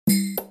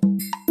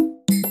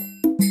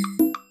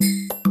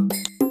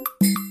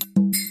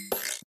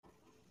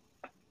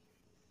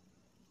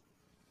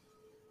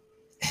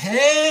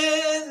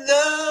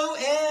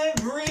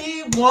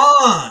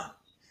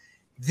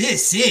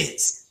This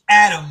is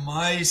Adam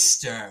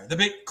Meister, the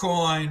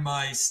Bitcoin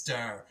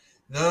Meister,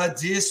 the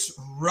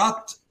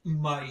Disrupt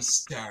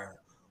Meister.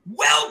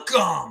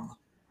 Welcome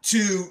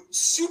to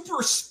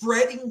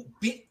Superspreading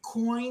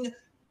Bitcoin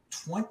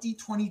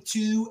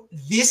 2022,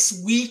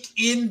 This Week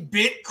in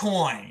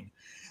Bitcoin.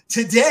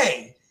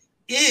 Today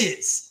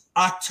is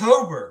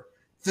October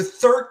the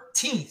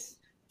 13th,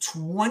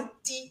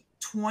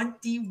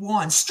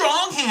 2021.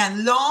 Strong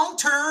hand,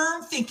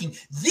 long-term thinking.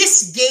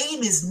 This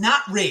game is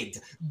not rigged.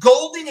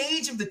 Golden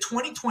age of the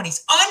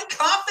 2020s.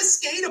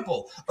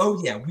 Unconfiscatable. Oh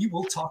yeah, we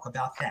will talk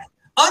about that.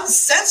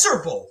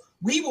 Uncensorable.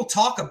 We will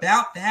talk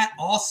about that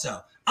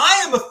also.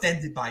 I am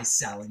offended by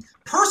selling.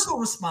 Personal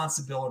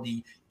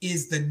responsibility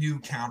is the new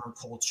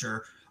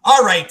counterculture.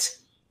 All right,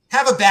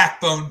 have a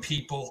backbone,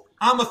 people.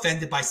 I'm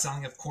offended by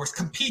selling, of course.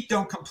 Compete,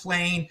 don't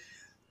complain.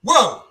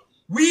 Whoa,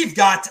 we've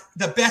got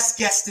the best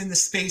guest in the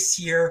space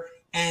here,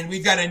 and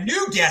we've got a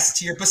new guest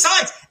here.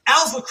 Besides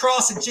Al's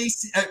Lacrosse and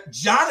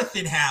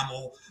Jonathan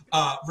Hamill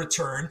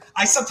return.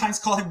 I sometimes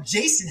call him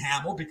Jason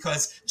Hamill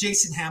because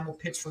Jason Hamill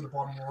pitched for the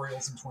Baltimore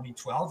Orioles in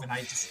 2012, and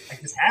I just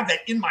have that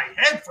in my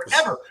head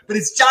forever. But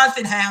it's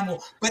Jonathan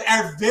Hamill. But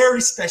our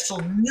very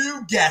special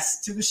new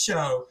guest to the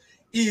show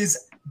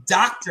is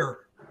Dr.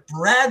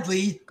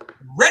 Bradley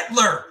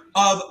Rettler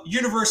of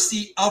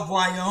University of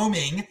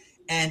Wyoming.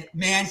 And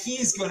man, he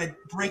is going to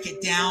break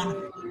it down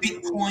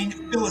Bitcoin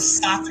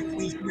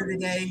philosophically here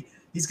today.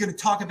 He's going to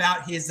talk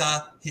about his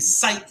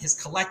site, his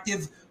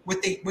collective,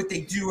 what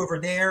they do over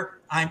there.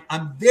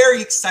 I'm very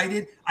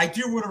excited. I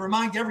do want to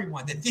remind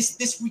everyone that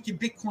this Week in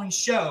Bitcoin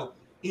show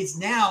is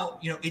now,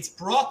 it's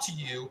brought to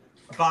you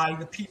by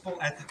the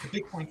people at the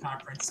Bitcoin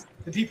conference,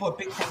 the people at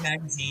Bitcoin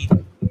Magazine,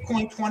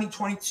 Bitcoin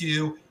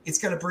 2022. It's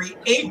going to be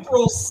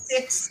April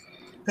 6th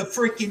to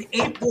freaking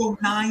April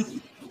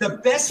 9th. The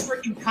best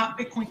freaking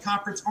Bitcoin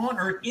conference on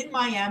earth in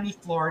Miami,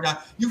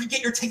 Florida. You can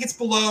get your tickets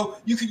below.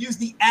 You can use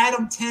the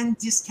Adam10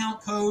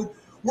 discount code.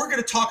 We're going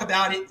to talk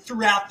about it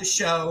throughout the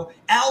show.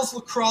 Al's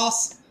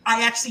Lacrosse,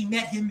 I actually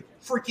met him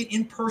freaking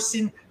in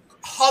person,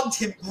 hugged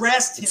him,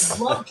 grasped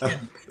him, loved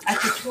him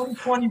at the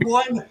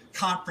 2021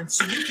 conference.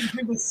 So you can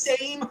do the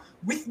same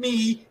with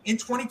me in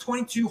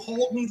 2022.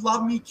 Hold me,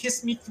 love me,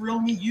 kiss me, thrill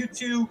me, you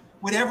too,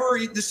 whatever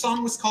the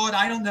song was called,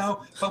 I don't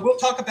know. But we'll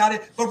talk about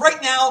it. But right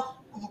now,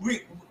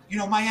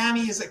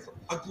 Miami is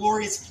a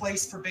glorious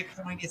place for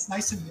Bitcoin. It's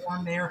nice and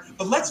warm there.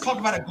 But let's talk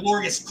about a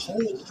glorious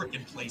cold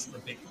freaking place for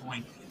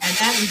Bitcoin. And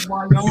that is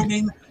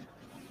Wyoming.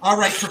 All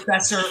right,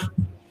 Professor,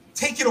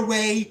 take it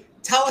away.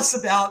 Tell us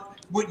about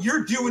what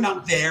you're doing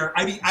up there.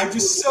 I mean, I'm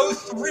just so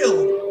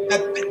thrilled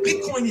that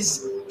Bitcoin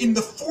is in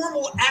the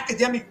formal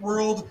academic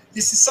world.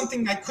 This is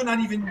something I could not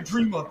even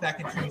dream of back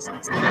in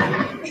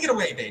 2016. Take it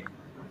away, baby.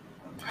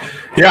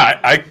 Yeah,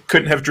 I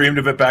couldn't have dreamed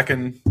of it back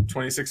in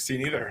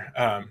 2016 either.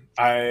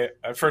 I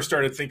first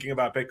started thinking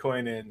about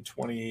Bitcoin in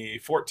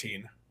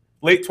 2014,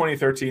 late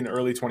 2013,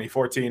 early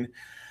 2014.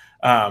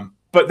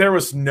 But there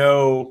was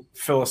no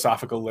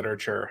philosophical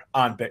literature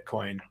on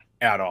Bitcoin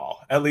at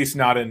all, at least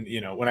not in,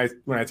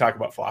 when I talk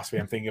about philosophy,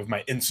 I'm thinking of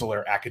my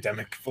insular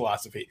academic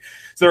philosophy.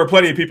 So there were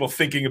plenty of people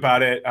thinking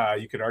about it.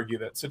 You could argue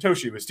that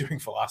Satoshi was doing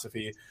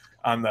philosophy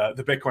on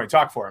the Bitcoin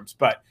talk forums,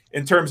 but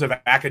in terms of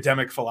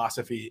academic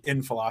philosophy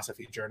in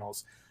philosophy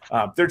journals,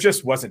 there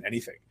just wasn't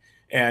anything.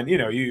 And,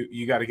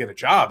 you got to get a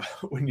job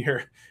when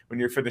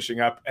you're finishing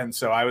up. And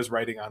so I was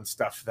writing on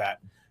stuff that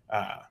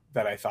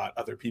I thought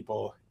other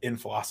people in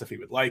philosophy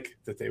would like,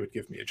 that they would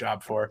give me a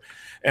job for.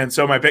 And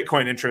so my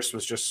Bitcoin interest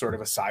was just sort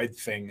of a side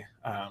thing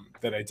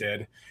that I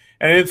did.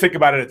 And I didn't think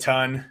about it a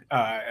ton.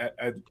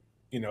 I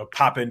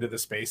pop into the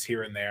space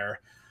here and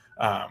there.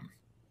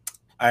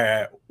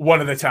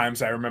 One of the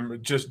times I remember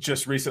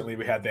just recently,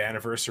 we had the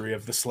anniversary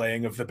of the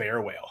slaying of the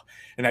bear whale.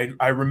 And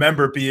I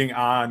remember being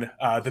on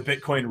the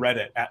Bitcoin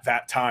Reddit at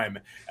that time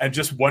and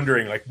just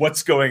wondering,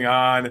 what's going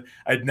on?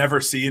 I'd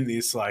never seen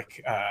these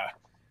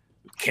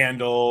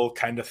candle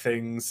kind of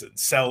things and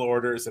sell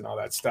orders and all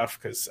that stuff,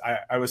 because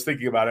I was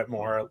thinking about it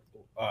more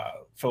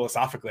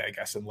philosophically, I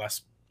guess, and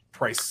less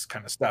price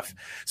kind of stuff.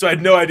 So I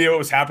had no idea what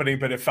was happening,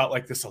 but it felt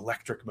like this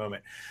electric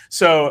moment.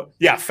 So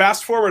yeah,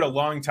 fast forward a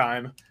long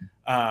time.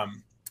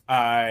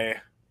 I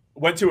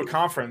went to a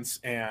conference,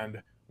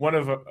 and one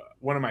of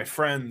my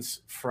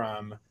friends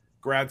from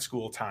grad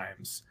school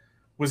times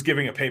was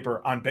giving a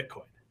paper on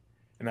Bitcoin.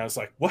 And I was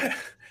like, what?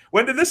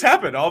 When did this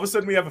happen? All of a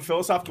sudden we have a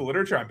philosophical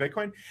literature on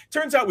Bitcoin.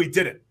 Turns out we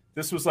didn't.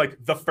 This was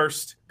the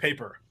first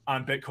paper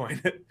on Bitcoin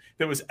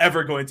that was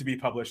ever going to be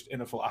published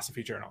in a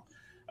philosophy journal.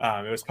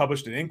 It was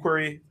published in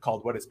Inquiry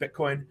called What is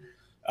Bitcoin?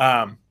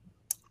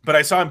 But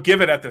I saw him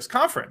give it at this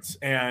conference,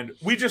 and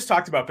we just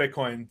talked about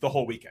Bitcoin the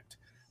whole weekend.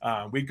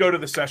 We'd go to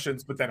the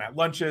sessions, but then at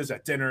lunches,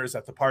 at dinners,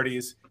 at the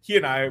parties, he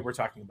and I were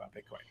talking about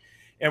Bitcoin.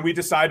 And we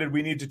decided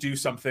we need to do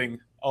something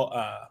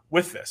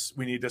with this.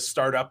 We need to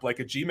start up a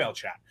Gmail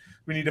chat.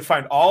 We need to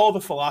find all the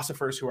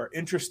philosophers who are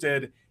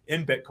interested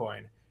in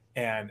Bitcoin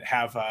and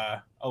have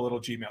a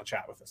little Gmail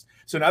chat with us.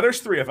 So now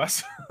there's three of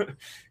us.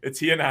 It's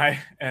he and I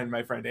and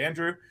my friend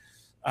Andrew.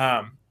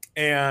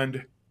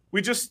 And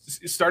we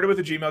just started with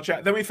a Gmail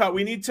chat. Then we thought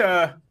we need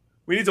to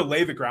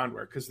lay the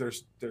groundwork because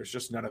there's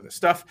just none of this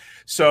stuff.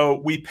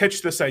 So we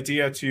pitched this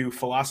idea to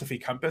Philosophy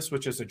Compass,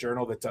 which is a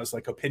journal that does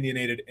like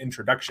opinionated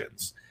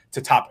introductions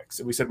to topics.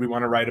 And we said, we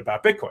want to write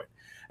about Bitcoin.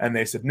 And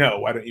they said, no,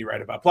 why don't you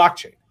write about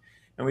blockchain?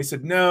 And we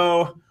said,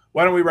 no,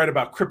 why don't we write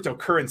about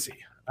cryptocurrency?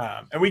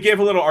 And we gave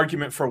a little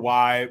argument for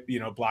why,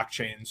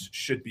 blockchains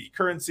should be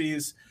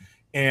currencies.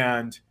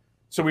 And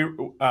so we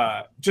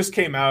just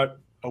came out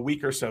a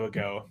week or so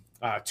ago,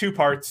 2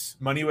 parts,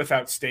 Money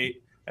Without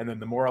State, and then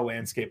the moral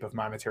landscape of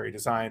monetary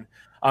design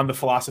on the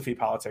philosophy,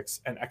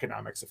 politics, and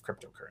economics of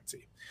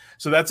cryptocurrency.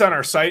 So that's on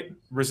our site,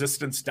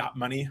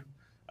 resistance.money.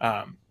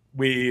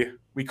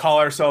 We call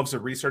ourselves a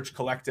research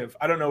collective.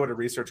 I don't know what a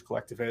research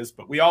collective is,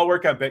 but we all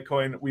work on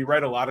Bitcoin. We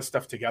write a lot of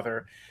stuff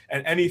together,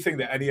 and anything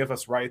that any of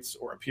us writes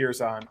or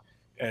appears on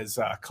is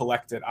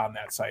collected on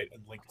that site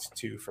and linked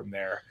to from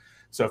there.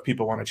 So if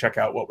people want to check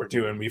out what we're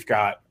doing, we've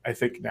got, I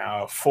think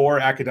now 4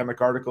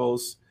 academic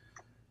articles,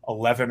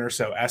 11 or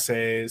so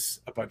essays,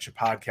 a bunch of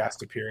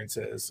podcast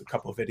appearances, a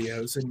couple of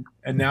videos,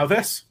 and now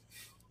this.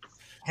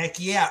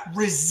 Heck yeah.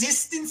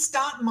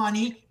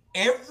 Resistance.money.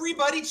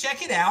 Everybody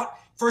check it out.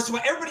 First of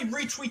all, everybody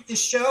retweet this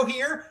show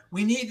here.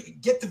 We need to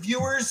get the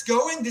viewers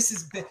going. This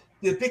is the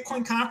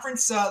Bitcoin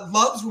conference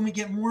loves when we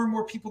get more and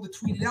more people to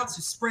tweet it out.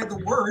 So spread the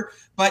word.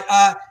 But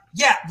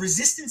yeah,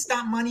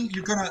 resistance.money.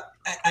 You're going to,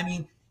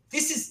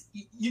 this is,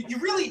 you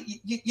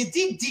really, you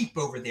dig deep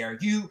over there.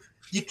 You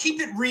keep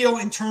it real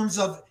in terms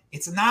of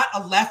it's not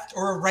a left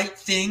or a right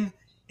thing.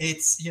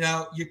 It's, you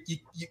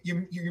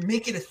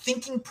make it a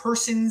thinking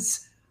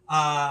person's,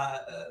 a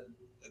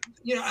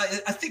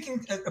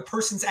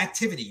person's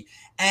activity.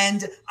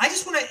 And I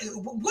just want to,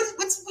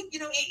 what's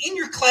in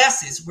your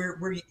classes where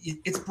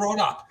it's brought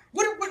up,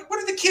 what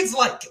are the kids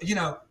like,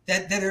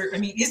 that are,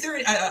 is there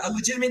a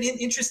legitimate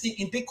interest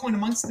in Bitcoin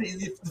amongst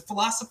the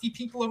philosophy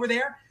people over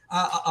there,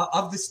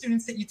 of the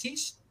students that you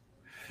teach?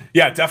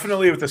 Yeah,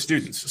 definitely with the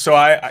students. So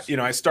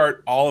I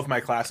start all of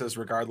my classes,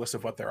 regardless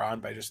of what they're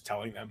on, by just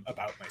telling them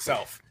about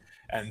myself.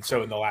 And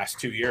so in the last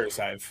 2 years,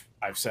 I've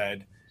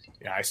said,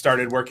 I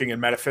started working in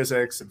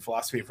metaphysics and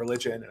philosophy of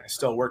religion, and I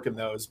still work in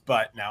those.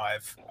 But now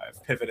I've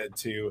pivoted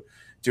to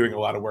doing a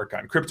lot of work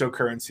on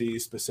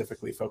cryptocurrency,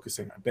 specifically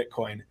focusing on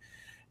Bitcoin.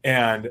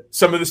 And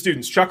some of the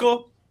students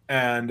chuckle,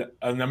 and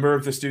a number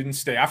of the students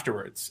stay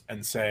afterwards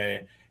and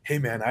say, "Hey,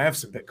 man, I have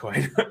some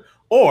Bitcoin,"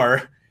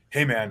 or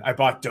 "Hey, man, I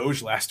bought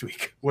Doge last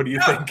week. What do you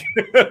think?"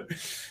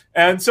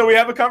 And so we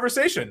have a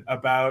conversation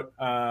about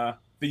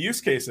the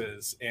use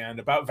cases and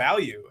about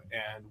value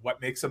and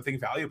what makes something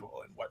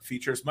valuable and what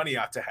features money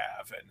ought to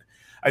have. And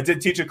I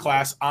did teach a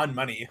class on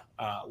money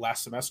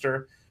last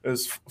semester. It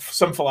was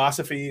some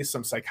philosophy,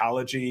 some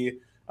psychology,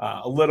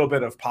 a little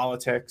bit of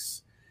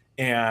politics.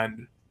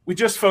 And we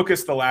just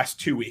focused the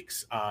last 2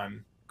 weeks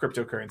on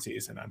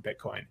cryptocurrencies and on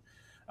Bitcoin.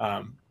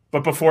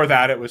 But before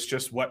that, it was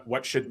just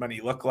what should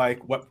money look like?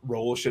 What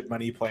role should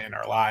money play in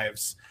our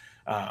lives?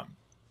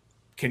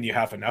 Can you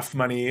have enough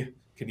money?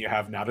 Can you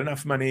have not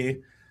enough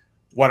money?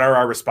 What are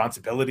our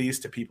responsibilities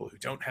to people who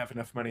don't have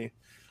enough money?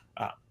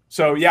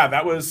 So yeah,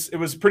 it was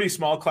a pretty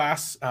small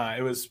class.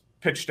 It was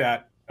pitched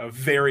at a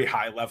very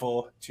high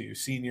level to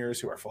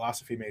seniors who are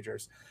philosophy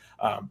majors.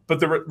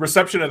 But the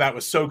reception of that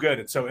was so good.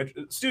 And so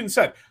students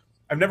said,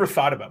 I've never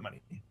thought about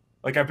money.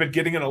 Like, I've been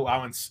getting an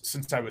allowance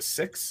since I was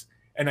 6,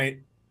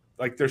 and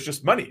there's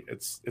just money.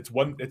 It's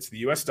the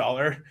US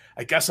dollar.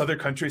 I guess other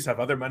countries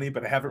have other money,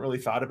 but I haven't really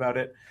thought about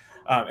it.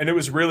 And it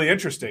was really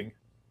interesting,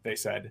 they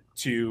said,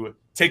 to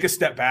take a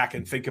step back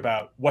and think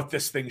about what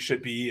this thing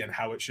should be and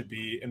how it should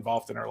be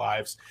involved in our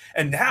lives.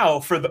 And now,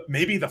 for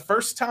maybe the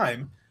first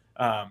time,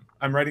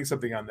 I'm writing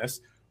something on this,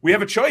 we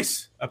have a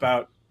choice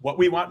about what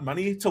we want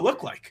money to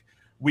look like.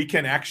 We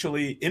can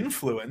actually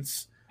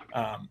influence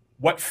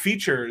what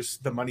features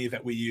the money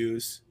that we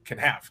use can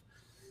have.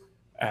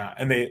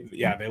 And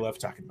they love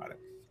talking about it.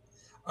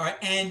 All right,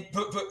 and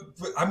but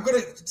I'm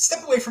going to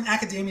step away from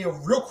academia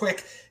real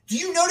quick. Do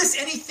you notice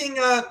anything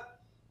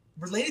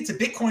related to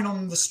Bitcoin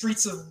on the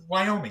streets of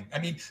Wyoming?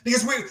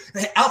 Because we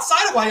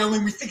outside of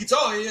Wyoming, we think it's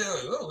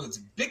it's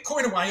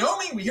Bitcoin in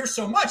Wyoming. We hear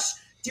so much.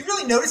 Do you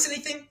really notice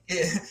anything?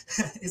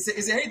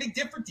 Is there anything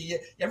different? Do you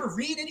ever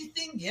read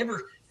anything?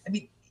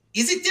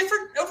 Is it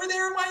different over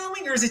there in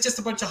Wyoming, or is it just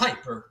a bunch of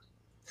hype? Or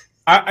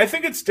I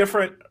think it's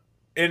different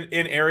in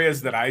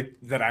areas that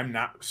I'm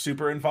not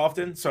super involved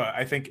in. So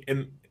I think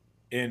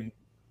in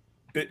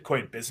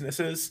Bitcoin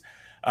businesses,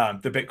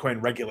 the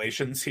Bitcoin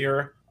regulations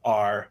here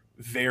are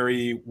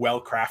very well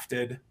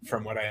crafted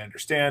from what I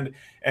understand.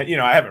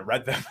 And, I haven't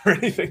read them or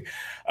anything,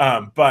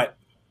 but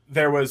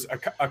there was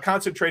a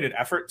concentrated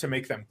effort to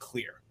make them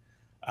clear.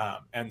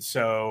 And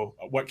so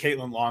what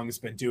Caitlin Long's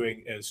been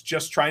doing is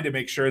just trying to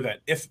make sure that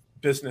if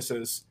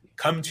businesses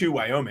come to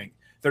Wyoming,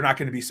 they're not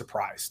going to be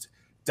surprised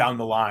down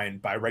the line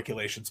by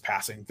regulations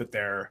passing that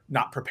they're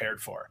not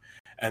prepared for.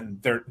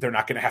 And they're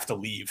not going to have to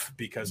leave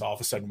because all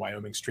of a sudden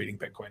Wyoming's treating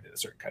Bitcoin in a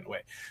certain kind of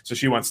way. So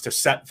she wants to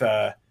set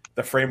the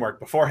framework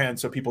beforehand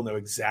so people know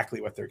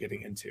exactly what they're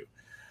getting into.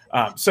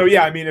 So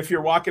yeah, I mean, if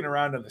you're walking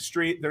around on the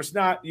street,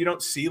 you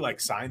don't see like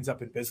signs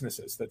up in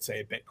businesses that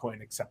say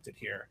Bitcoin accepted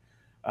here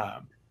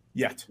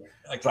yet.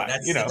 Okay, but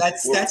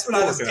that's what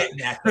I was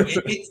getting at. Though.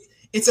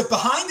 It's a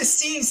behind the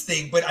scenes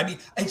thing, but I mean,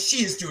 and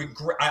she is doing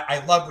great.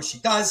 I love what she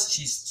does.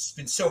 She's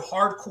been so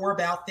hardcore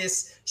about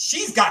this.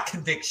 She's got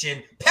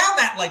conviction. Pound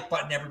that like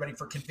button, everybody,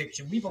 for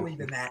conviction. We believe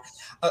in that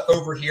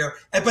over here.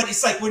 But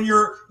it's like when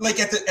you're like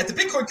at the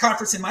Bitcoin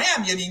conference in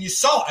Miami. I mean, you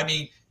saw. I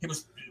mean, it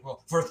was.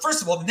 Well,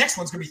 first of all, the next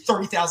one's going to be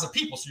 30,000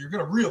 people, so you're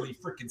going to really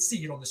freaking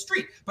see it on the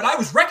street. But I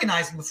was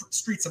recognized in the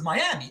streets of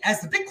Miami as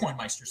the Bitcoin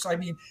Meister. So I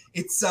mean,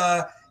 it's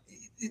a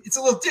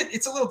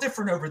little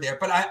different over there.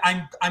 But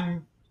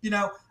I'm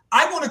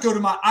I want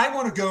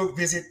to go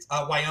visit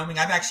Wyoming.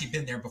 I've actually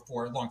been there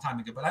before a long time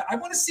ago, but I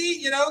want to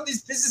see,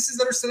 these businesses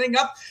that are setting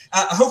up.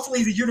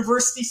 Hopefully the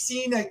university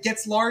scene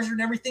gets larger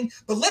and everything.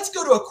 But let's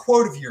go to a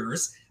quote of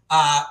yours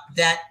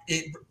that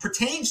it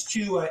pertains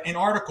to an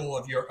article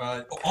of your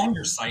on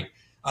your site.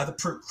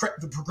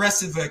 The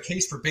progressive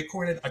case for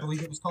Bitcoin, I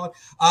believe it was called.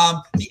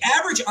 The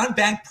average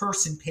unbanked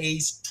person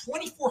pays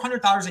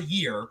 $2,400 a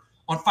year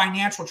on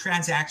financial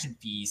transaction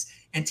fees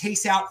and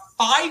takes out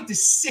 5 to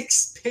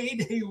 6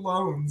 payday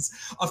loans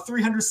of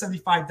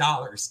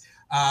 $375.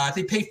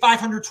 They pay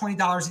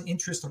 $520 in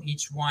interest on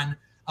each one.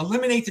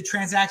 Eliminate the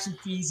transaction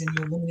fees and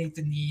you eliminate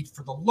the need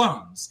for the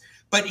loans.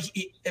 But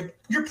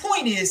your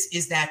point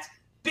is that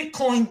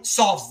Bitcoin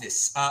solves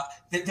this.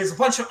 There's a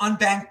bunch of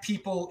unbanked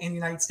people in the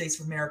United States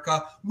of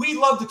America. We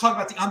love to talk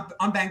about the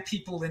unbanked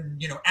people in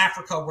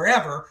Africa,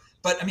 wherever.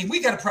 But I mean,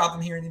 we got a problem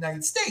here in the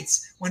United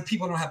States when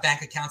people don't have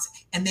bank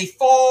accounts and they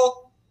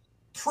fall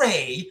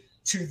prey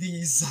to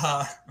these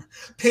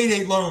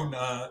payday loan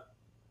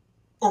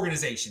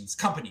organizations,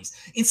 companies.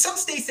 In some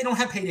states, they don't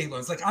have payday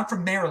loans. Like I'm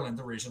from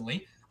Maryland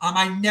originally.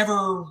 I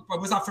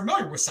was not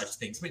familiar with such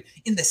things. But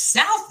in the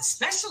South,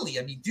 especially,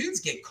 I mean,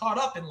 dudes get caught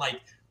up in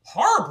like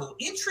horrible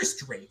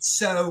interest rates.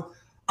 So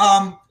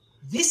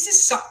this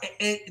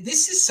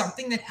is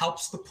something that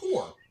helps the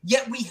poor.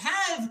 Yet we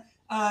have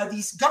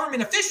these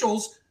government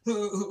officials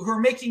who are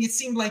making it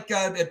seem like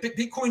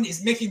Bitcoin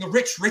is making the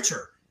rich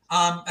richer.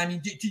 I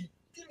mean,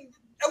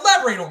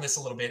 elaborate on this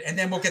a little bit, and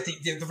then we'll get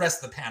the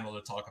rest of the panel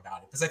to talk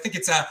about it, because I think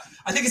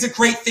it's a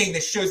great thing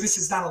that shows this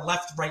is not a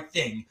left-right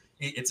thing.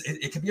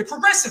 It can be a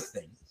progressive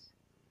thing.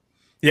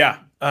 Yeah.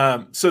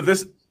 So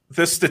this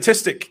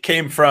statistic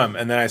came from,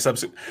 and then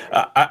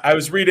I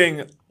was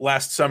reading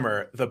last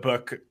summer the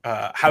book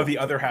How the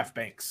Other Half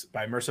Banks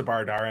by Mirza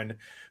Baradaran,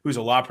 who's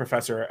a law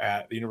professor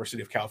at the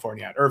University of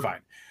California at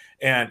Irvine.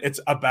 And it's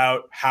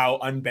about how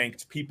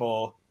unbanked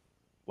people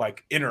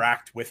like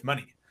interact with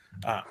money.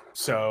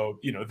 So,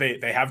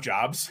 they have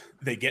jobs,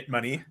 they get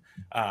money.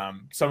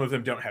 Some of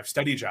them don't have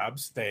steady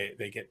jobs.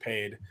 They get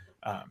paid,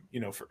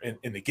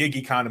 in the gig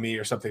economy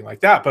or something like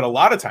that. But a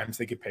lot of times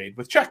they get paid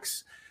with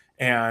checks.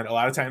 And a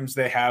lot of times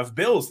they have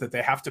bills that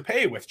they have to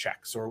pay with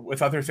checks or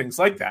with other things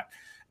like that.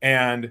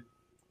 And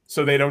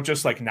so they don't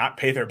just like not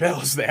pay their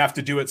bills. They have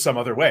to do it some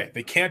other way.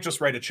 They can't just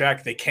write a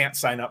check. They can't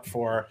sign up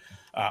for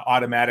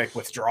automatic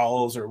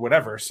withdrawals or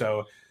whatever.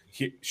 So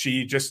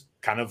she just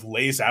kind of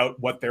lays out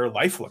what their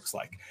life looks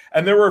like.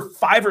 And there were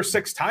 5 or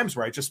 6 times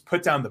where I just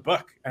put down the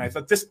book and I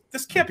thought, this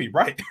can't be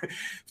right.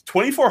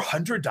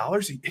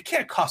 $2,400, it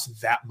can't cost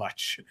that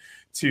much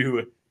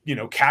to,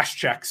 cash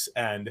checks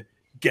and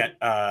get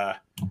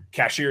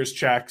cashier's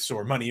checks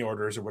or money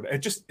orders or whatever. It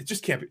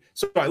just can't be.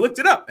 So I looked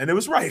it up and it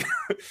was right.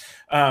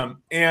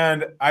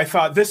 And I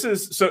thought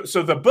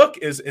so the book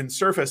is in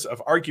service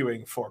of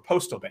arguing for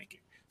postal banking.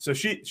 So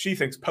she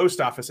thinks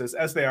post offices,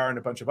 as they are in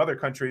a bunch of other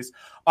countries,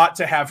 ought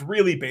to have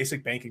really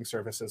basic banking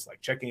services like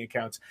checking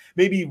accounts,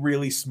 maybe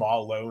really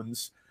small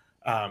loans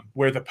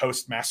where the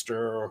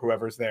postmaster or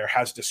whoever's there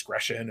has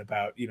discretion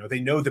about,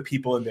 they know the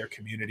people in their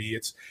community.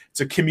 It's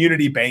a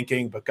community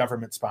banking, but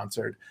government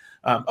sponsored.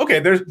 Okay,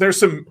 there's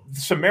some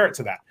merit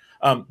to that.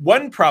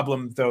 One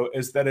problem, though,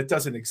 is that it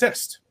doesn't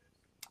exist.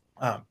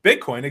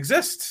 Bitcoin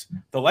exists.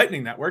 The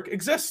Lightning Network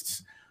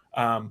exists.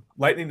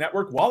 Lightning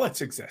Network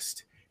wallets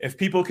exist. If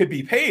people could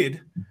be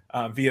paid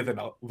via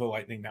the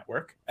Lightning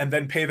Network and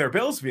then pay their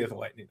bills via the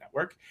Lightning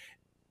Network,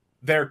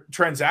 their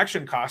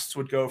transaction costs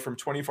would go from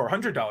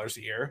 $2,400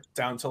 a year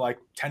down to like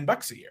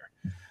 $10 a year.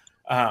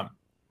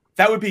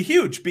 That would be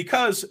huge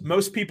because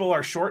most people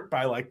are short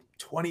by like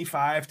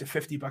 $25 to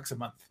 $50 a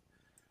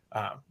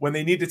month. When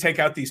they need to take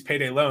out these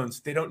payday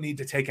loans, they don't need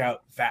to take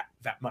out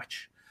that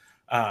much.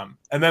 And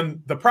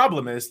then the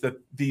problem is that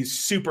these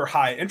super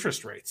high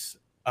interest rates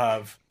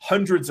of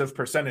hundreds of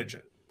percentage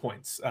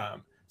points,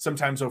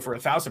 sometimes over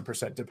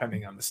 1,000%,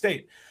 depending on the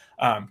state,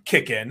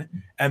 kick in,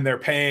 and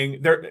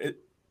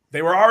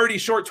they were already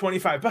short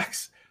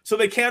 $25, so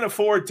they can't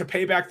afford to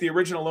pay back the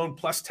original loan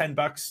plus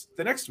 $10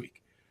 the next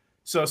week.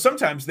 So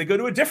sometimes they go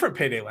to a different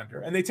payday lender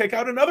and they take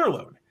out another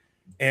loan,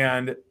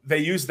 and they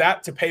use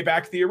that to pay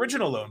back the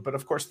original loan. But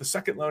of course, the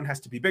second loan has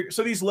to be bigger.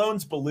 So these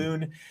loans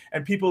balloon,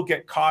 and people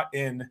get caught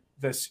in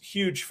this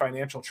huge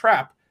financial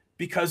trap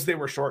because they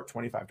were short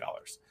 $25.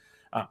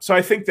 So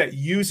I think that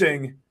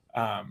using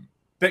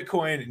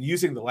Bitcoin and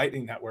using the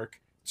Lightning Network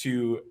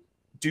to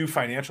do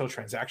financial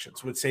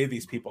transactions would save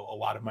these people a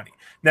lot of money.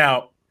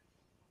 Now,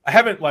 I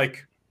haven't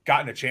like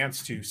gotten a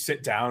chance to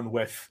sit down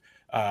with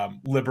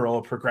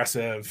liberal,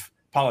 progressive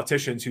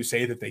politicians who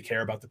say that they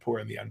care about the poor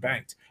and the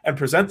unbanked and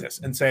present this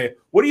and say,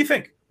 what do you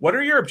think? What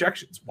are your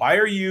objections? Why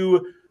are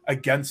you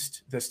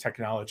against this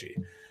technology?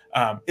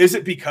 Is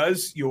it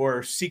because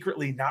you're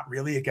secretly not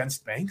really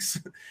against banks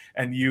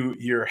and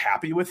you're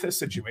happy with this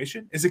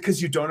situation? Is it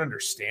because you don't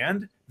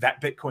understand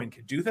that Bitcoin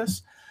can do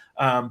this?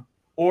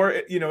 Or,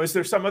 is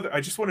there some other,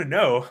 I just want to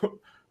know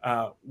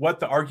what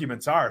the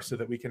arguments are so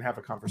that we can have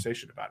a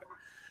conversation about it.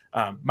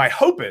 My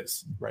hope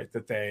is, right,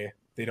 that they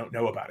don't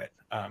know about it.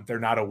 They're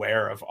not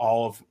aware of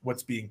all of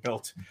what's being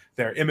built.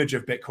 Their image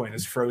of Bitcoin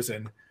is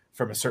frozen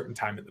from a certain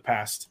time in the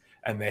past,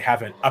 and they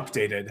haven't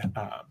updated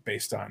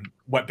based on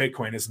what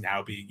Bitcoin is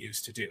now being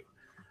used to do.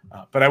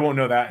 But I won't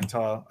know that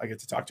until I get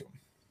to talk to them.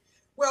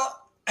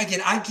 Well,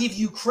 again, I give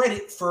you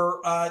credit for,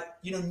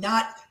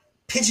 not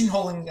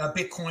pigeonholing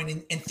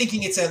Bitcoin and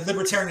thinking it's a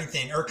libertarian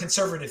thing or a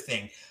conservative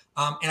thing.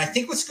 And I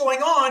think what's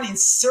going on in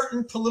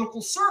certain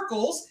political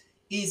circles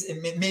is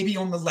maybe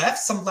on the left,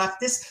 some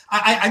leftists.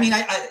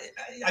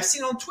 I've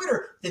seen on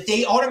Twitter that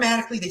they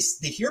automatically,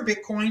 they hear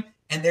Bitcoin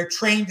and they're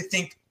trained to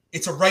think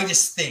it's a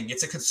righteous thing.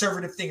 It's a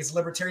conservative thing. It's a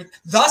libertarian.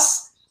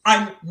 Thus,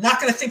 I'm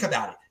not going to think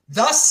about it.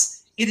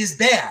 Thus, it is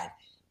bad.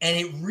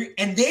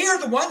 And they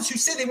are the ones who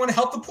say they want to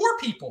help the poor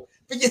people,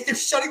 but yet they're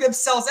shutting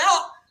themselves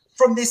out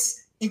from this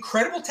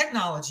incredible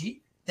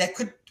technology that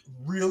could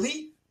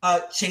really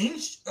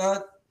change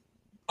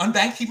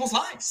unbanked people's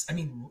lives. I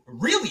mean,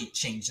 really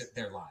change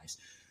their lives.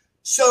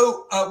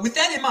 So with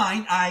that in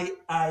mind,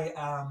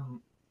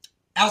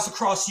 Alice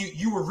Across,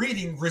 you were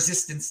reading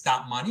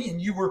Resistance.money,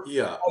 and you were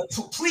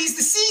pleased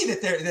to see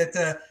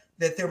that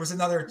there was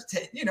another,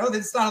 that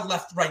it's not a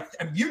left-right.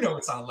 I mean,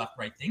 it's not a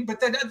left-right thing,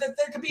 but that there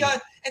could be an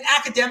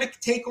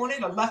academic take on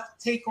it, a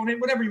left take on it,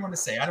 whatever you want to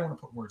say. I don't want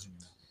to put words in your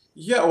mouth.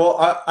 Yeah,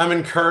 well, I'm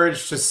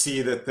encouraged to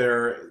see that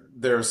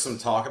there's some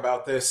talk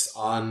about this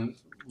on,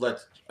 I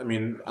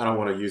don't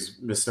want to use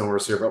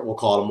misnomers here, but we'll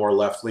call it a more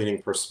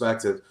left-leaning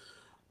perspective.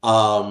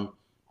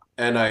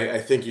 And I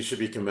think you should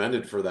be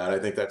commended for that. I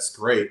think that's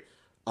great.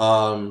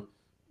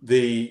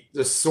 The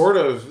sort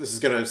of, this is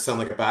going to sound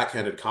like a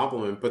backhanded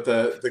compliment, but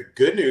the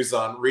good news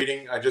on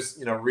reading,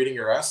 reading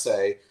your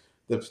essay,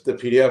 the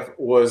PDF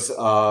was,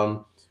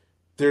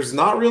 there's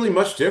not really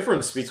much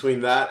difference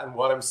between that and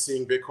what I'm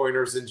seeing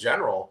Bitcoiners in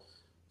general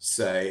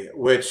say,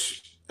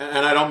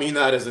 and I don't mean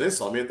that as an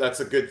insult. I mean, that's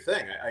a good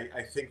thing.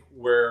 I think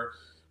we're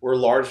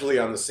largely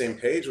on the same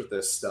page with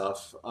this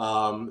stuff.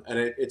 And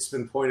it's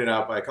been pointed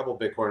out by a couple of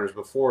Bitcoiners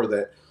before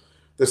that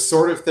the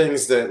sort of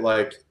things that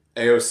like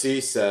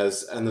AOC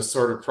says and the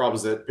sort of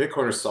problems that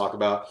Bitcoiners talk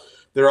about,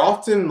 they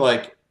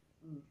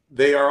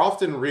are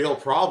often real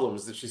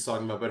problems that she's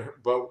talking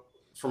about. But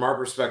from our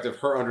perspective,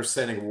 her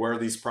understanding where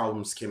these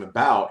problems came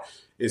about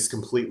is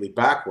completely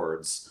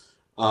backwards.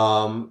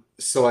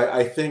 So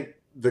I think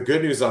the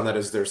good news on that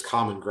is there's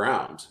common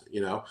ground,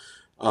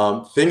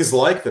 things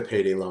like the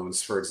payday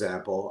loans, for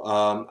example.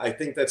 I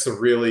think that's a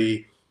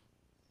really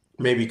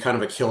maybe kind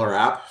of a killer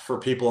app for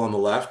people on the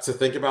left to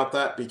think about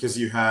that, because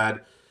you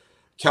had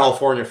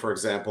California, for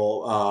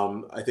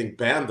example, I think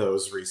banned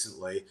those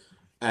recently.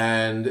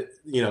 And,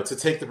 to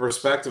take the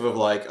perspective of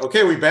like,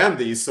 okay, we banned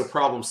these, so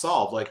problem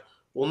solved. Like,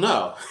 well,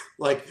 no,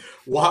 like,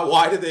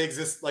 why did they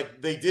exist?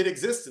 Like, they did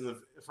exist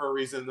for a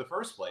reason in the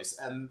first place.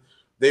 And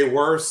they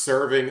were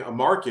serving a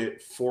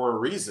market for a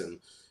reason,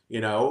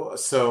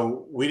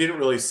 so we didn't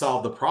really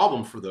solve the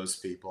problem for those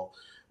people.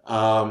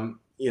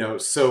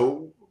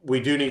 So we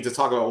do need to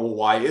talk about, well,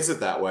 why is it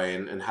that way?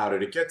 And how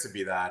did it get to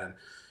be that? And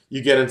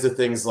you get into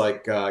things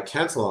like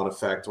Cantillon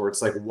effect, where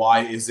it's like,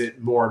 why is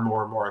it more and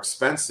more and more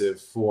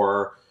expensive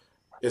for,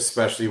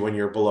 especially when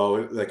you're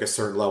below like a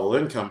certain level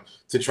of income,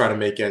 to try to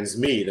make ends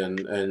meet?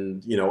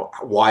 And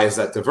why is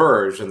that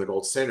diverged in the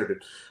gold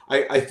standard?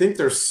 I think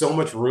there's so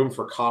much room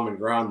for common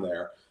ground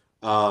there.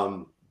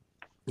 And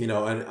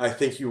I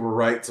think you were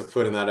right to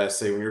put in that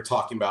essay when you're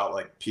talking about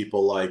like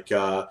people like,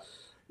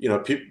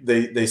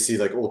 they see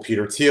like, well,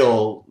 Peter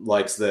Thiel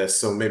likes this,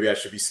 so maybe I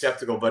should be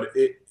skeptical, but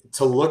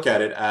to look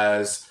at it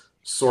as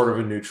sort of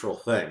a neutral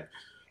thing.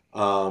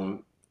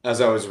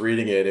 As I was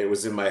reading it, it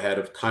was in my head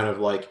of kind of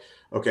like,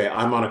 okay,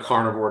 I'm on a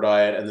carnivore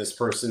diet and this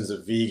person's a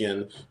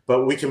vegan,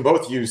 but we can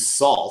both use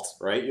salt,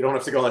 right? You don't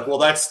have to go like,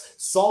 well,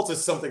 salt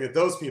is something that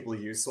those people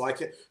use. So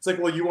it's like,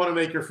 well, you want to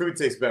make your food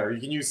taste better.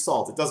 You can use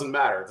salt. It doesn't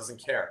matter. It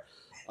doesn't care.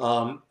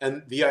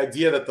 And the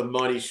idea that the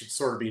money should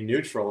sort of be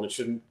neutral, and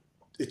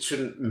it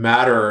shouldn't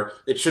matter.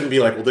 It shouldn't be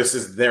like, well, this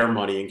is their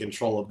money in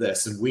control of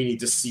this, and we need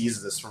to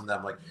seize this from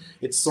them. Like,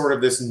 it's sort of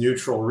this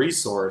neutral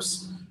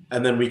resource,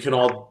 and then we can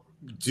all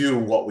do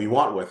what we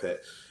want with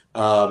it.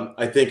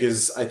 I think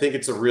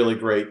it's a really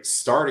great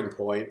starting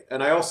point.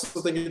 And I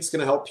also think it's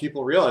going to help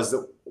people realize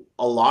that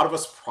a lot of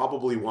us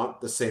probably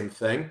want the same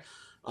thing.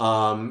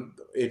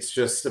 It's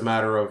just a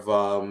matter of,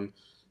 of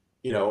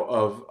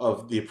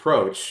the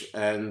approach.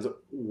 And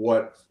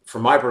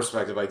from my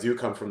perspective, I do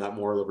come from that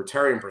more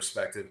libertarian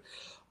perspective.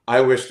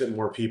 I wish that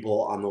more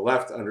people on the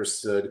left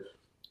understood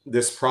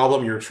this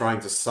problem you're trying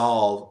to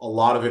solve, a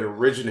lot of it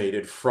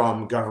originated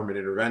from government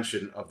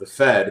intervention of the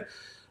Fed.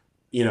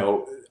 You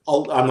know,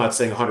 I'm not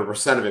saying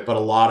 100% of it, but a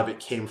lot of it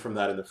came from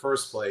that in the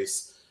first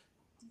place.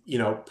 You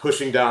know,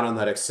 pushing down on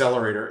that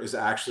accelerator is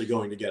actually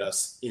going to get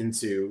us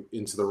into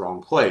the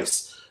wrong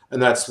place.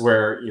 And that's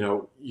where, you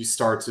know, you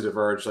start to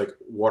diverge. Like,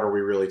 what are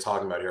we really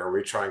talking about here? Are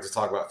we trying to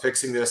talk about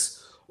fixing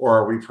this, or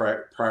are we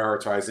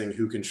prioritizing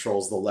who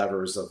controls the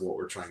levers of what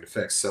we're trying to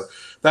fix? So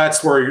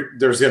that's where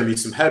there's going to be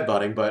some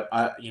headbutting. But,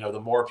 you know,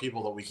 the more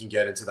people that we can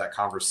get into that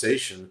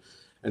conversation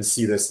and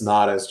see this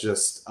not as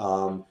just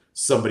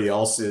somebody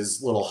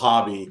else's little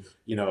hobby,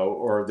 you know,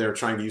 or they're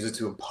trying to use it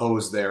to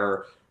impose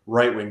their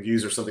right-wing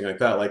views or something like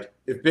that. Like,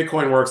 if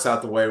Bitcoin works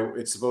out the way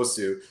it's supposed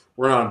to,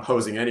 we're not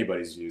imposing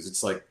anybody's views.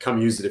 It's like, come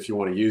use it if you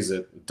want to use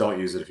it. Don't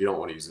use it if you don't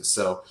want to use it.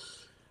 So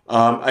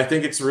I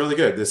think it's really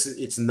good.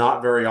 It's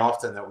not very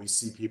often that we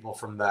see people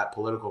from that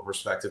political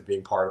perspective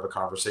being part of a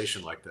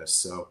conversation like this.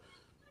 So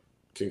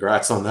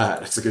congrats on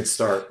that. It's a good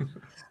start.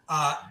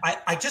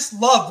 I just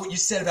love what you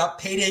said about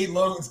payday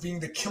loans being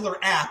the killer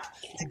app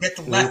to get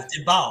the left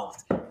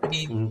involved. I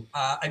mean,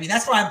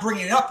 that's why I'm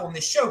bringing it up on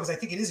this show, because I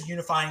think it is a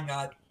unifying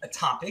a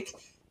topic,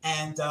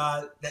 and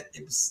that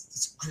it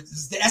was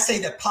the essay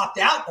that popped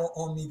out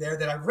on me there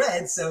that I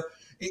read. So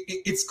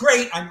it's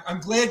great. I'm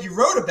glad you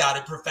wrote about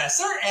it,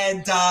 Professor.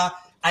 And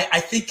I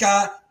think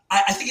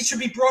it should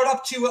be brought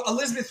up to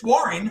Elizabeth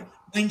Warren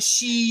when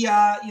she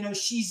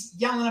she's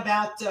yelling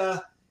about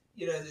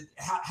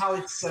how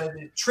it's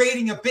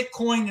trading of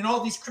Bitcoin and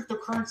all these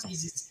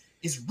cryptocurrencies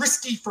is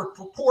risky for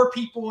poor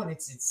people, and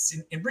it's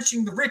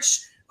enriching the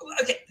rich.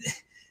 Okay,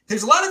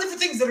 there's a lot of different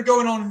things that are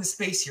going on in the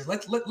space here.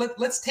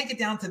 Let's take it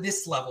down to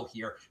this level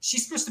here.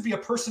 She's supposed to be a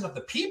person of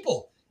the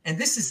people, and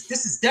this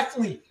is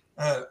definitely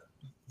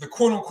the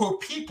quote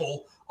unquote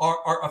people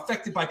are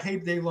affected by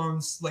payday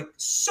loans, like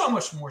so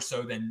much more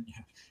so than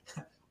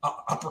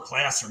upper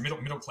class or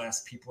middle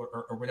class people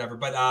or whatever.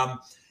 But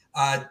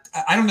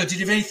I don't know. Did you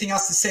have anything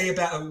else to say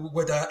about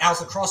what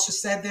Al's Lacrosse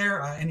just said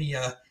there? Any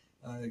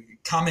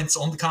comments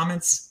on the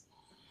comments?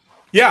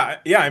 Yeah.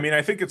 I mean,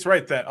 I think it's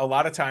right that a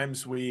lot of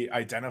times we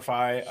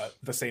identify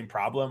the same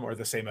problem or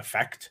the same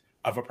effect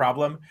of a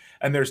problem,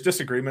 and there's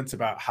disagreements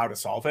about how to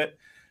solve it,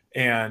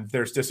 and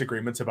there's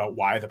disagreements about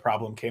why the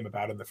problem came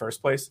about in the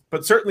first place.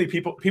 But certainly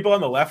people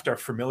on the left are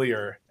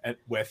familiar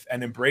with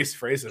and embrace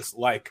phrases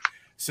like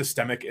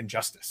systemic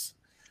injustice.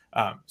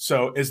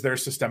 So is there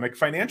systemic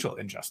financial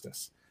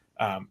injustice?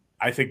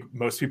 I think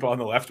most people on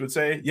the left would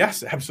say,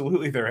 yes,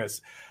 absolutely there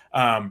is.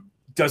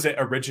 Does it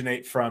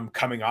originate from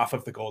coming off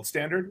of the gold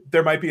standard?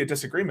 There might be a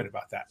disagreement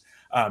about that.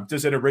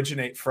 Does it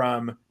originate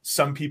from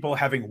some people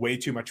having way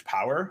too much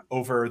power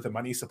over the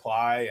money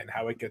supply and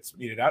how it gets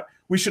meted out?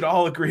 We should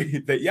all agree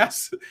that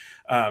yes,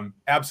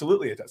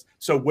 absolutely it does.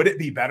 So would it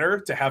be better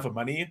to have a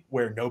money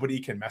where nobody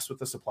can mess with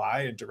the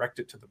supply and direct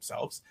it to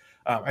themselves?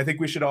 I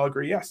think we should all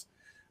agree yes.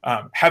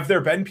 Have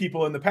there been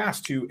people in the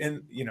past who,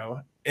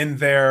 in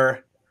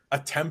their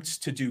attempts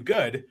to do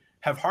good,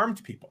 have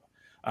harmed people?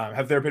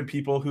 Have there been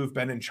people who've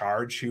been in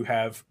charge who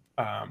have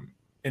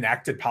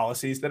enacted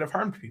policies that have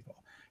harmed people?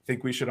 I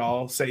think we should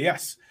all say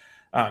yes.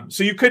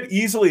 So you could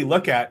easily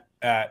look at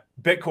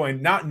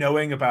Bitcoin, not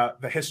knowing about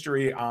the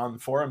history on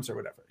forums or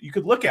whatever. You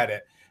could look at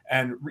it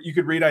and you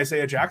could read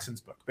Isaiah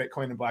Jackson's book,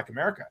 Bitcoin in Black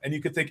America. And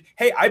you could think,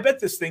 hey, I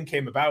bet this thing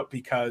came about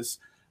because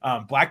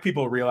Black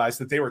people realized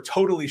that they were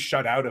totally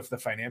shut out of the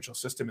financial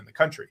system in the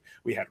country.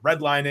 We had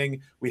redlining,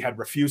 we had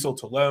refusal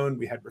to loan,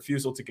 we had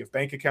refusal to give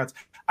bank accounts.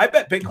 I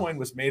bet Bitcoin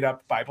was made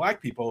up by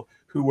Black people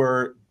who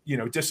were,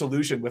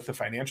 disillusioned with the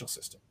financial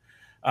system.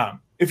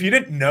 If you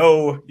didn't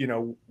know,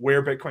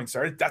 where Bitcoin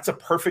started, that's a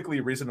perfectly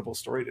reasonable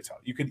story to tell.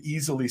 You could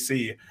easily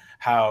see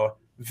how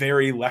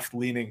very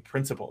left-leaning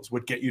principles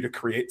would get you to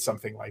create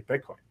something like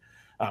Bitcoin.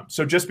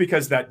 So just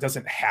because that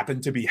doesn't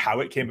happen to be how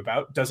it came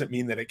about doesn't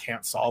mean that it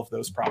can't solve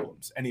those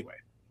problems anyway.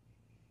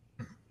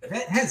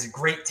 That is a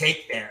great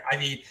take there. I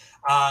mean,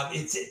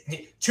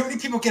 too many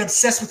people get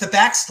obsessed with the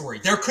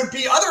backstory. There could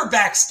be other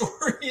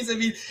backstories. I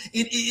mean,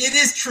 it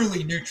is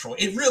truly neutral.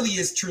 It really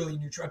is truly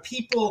neutral.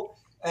 People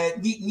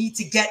need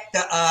to get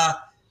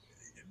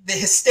the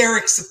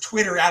hysterics of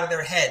Twitter out of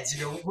their heads,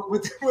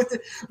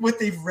 what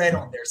they've read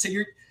on there. So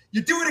you're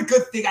doing a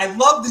good thing. I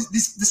love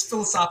this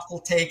philosophical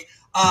take.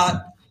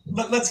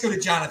 Let's go to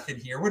Jonathan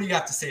here. What do you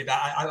have to say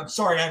about it? I'm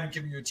sorry I haven't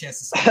given you a chance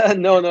to say.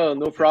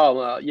 No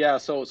problem.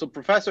 So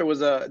Professor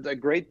was a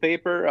great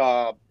paper.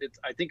 I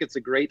think it's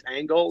a great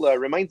angle.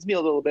 Reminds me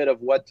a little bit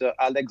of what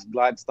Alex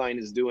Gladstein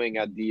is doing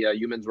at the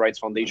Human Rights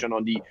Foundation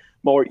on the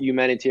more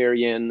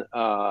humanitarian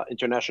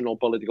international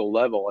political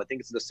level. I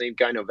think it's the same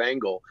kind of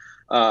angle.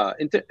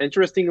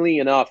 Interestingly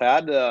enough, I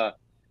had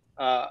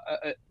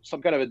some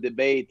kind of a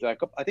debate.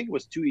 I think it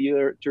was 2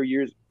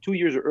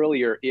 years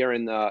earlier here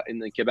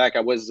in Quebec. I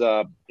was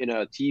in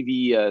a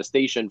TV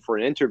station for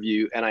an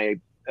interview, and I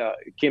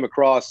came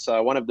across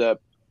one of the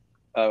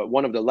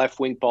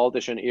left-wing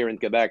politicians here in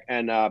Quebec,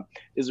 and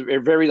is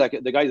very like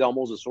the guy's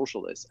almost a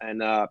socialist.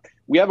 And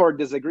we have our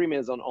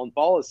disagreements on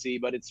policy,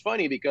 but it's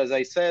funny because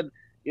I said,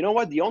 you know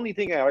what? The only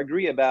thing I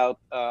agree about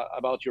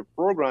your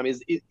program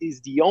is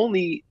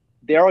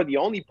they are the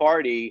only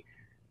party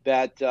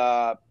that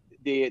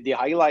they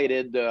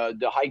highlighted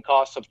the high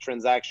cost of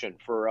transaction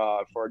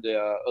for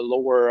the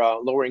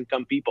lower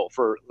income people,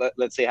 for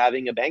let's say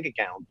having a bank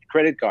account,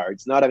 credit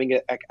cards, not having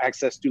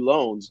access to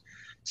loans.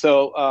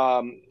 So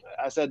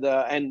I said,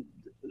 and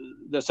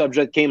the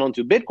subject came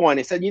onto Bitcoin.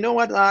 I said, you know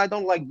what? I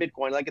don't like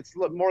Bitcoin. Like, it's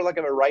more like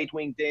a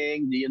right-wing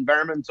thing, the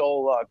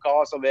environmental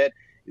cost of it.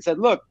 He said,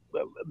 look,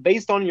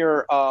 based on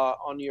your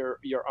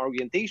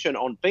orientation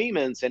on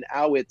payments and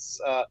how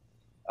it's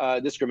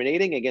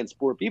discriminating against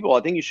poor people, I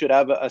think you should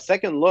have a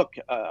second look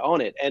on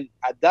it. And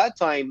at that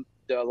time,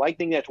 the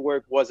Lightning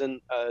Network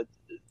wasn't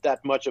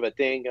that much of a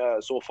thing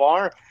so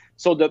far.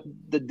 So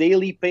the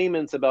daily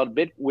payments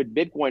with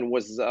Bitcoin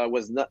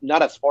was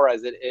not as far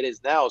as it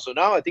is now. So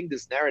now I think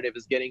this narrative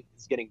is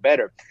getting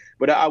better.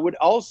 But I would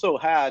also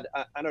add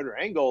another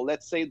angle.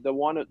 Let's say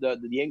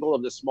the angle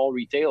of the small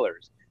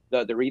retailers.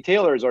 The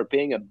retailers are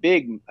paying a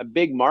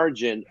big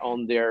margin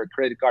on their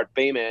credit card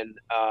payment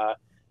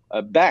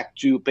back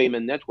to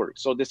payment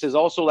networks. So this is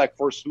also like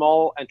for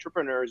small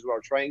entrepreneurs who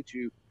are trying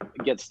to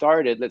get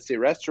started. Let's say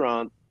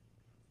restaurant.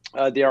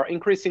 They are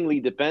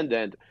increasingly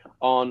dependent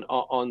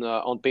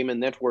on payment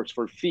networks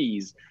for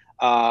fees.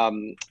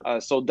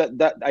 So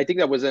that I think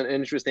that was an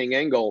interesting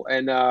angle.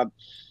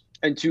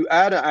 And to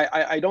add,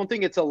 I don't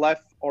think it's a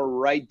left or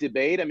right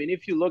debate. I mean,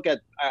 if you look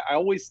at, I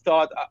always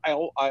thought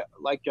I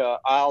like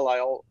Al. I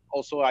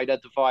also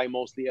identify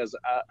mostly as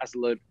a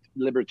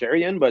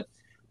libertarian, but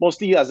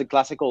mostly as a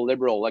classical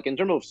liberal. Like in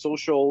terms of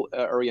social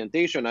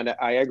orientation, and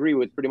I agree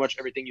with pretty much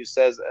everything you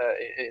says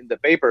in the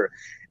paper.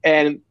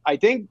 And I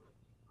think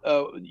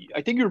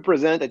you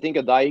represent,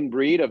 a dying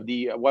breed of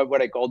the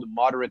what I call the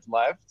moderate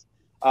left.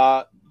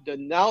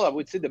 Now I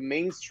would say the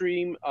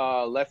mainstream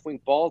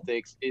left-wing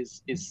politics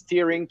is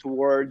steering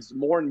towards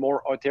more and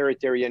more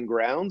authoritarian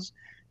grounds,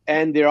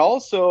 and they're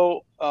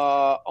also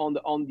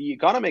on the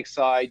economic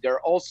side,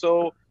 they're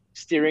also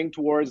steering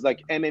towards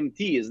like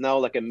MMT is now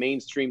like a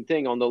mainstream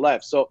thing on the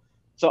left. So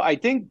I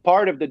think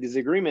part of the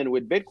disagreement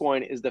with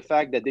Bitcoin is the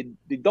fact that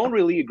they don't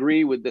really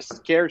agree with the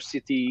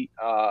scarcity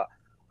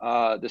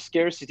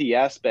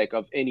aspect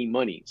of any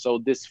money. So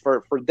this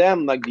for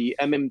them, like the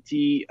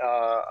MMT,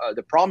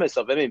 the promise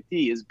of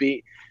MMT is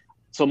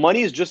so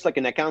money is just like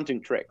an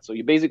accounting trick. So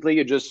you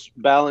just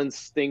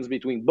balance things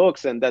between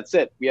books and that's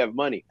it. We have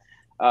money.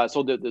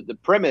 So the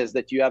premise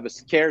that you have a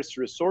scarce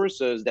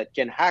resources that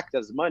can act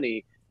as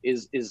money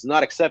is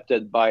not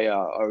accepted by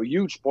a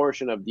huge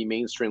portion of the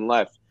mainstream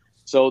left.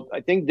 So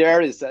I think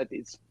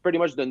it's pretty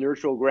much the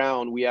neutral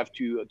ground we have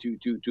to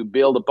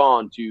build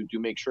upon to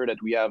make sure that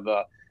we have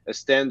a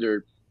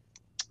standard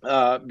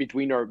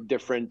between our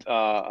different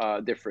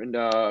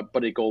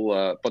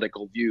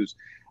political views.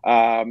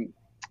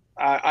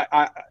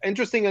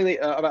 Interestingly,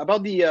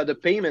 about the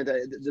payment,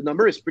 the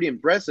number is pretty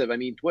impressive. I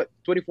mean,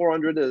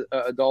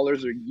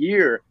 $2,400 a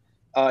year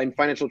in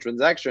financial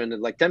transaction,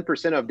 like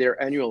 10% of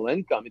their annual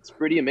income. It's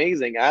pretty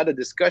amazing. I had a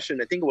discussion,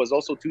 I think it was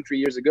also 2-3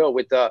 years ago,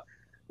 with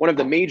one of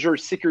the major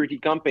security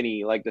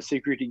company, like the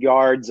security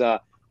guards,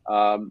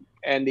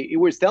 and he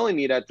was telling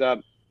me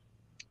that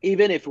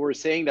even if we're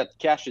saying that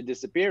cash is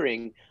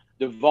disappearing,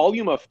 the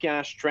volume of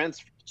cash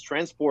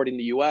transport in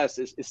the U.S.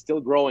 is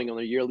still growing on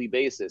a yearly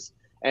basis.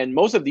 And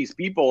most of these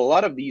people, a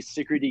lot of these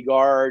security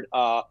guard,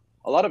 a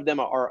lot of them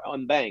are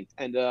unbanked,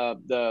 and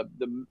the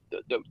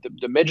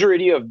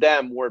majority of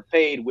them were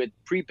paid with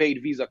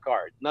prepaid Visa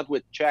card, not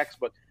with checks,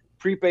 but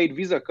prepaid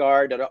Visa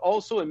card that are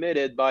also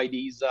emitted by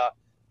these.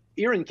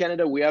 Here in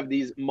Canada, we have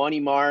these Money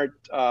Mart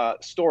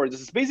stores.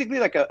 This is basically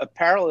like a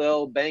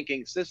parallel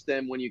banking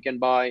system when you can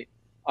buy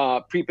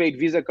prepaid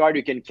Visa card,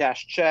 you can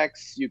cash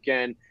checks,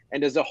 and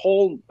there's a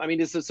whole. I mean,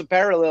 this is a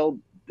parallel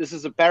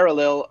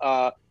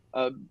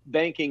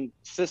banking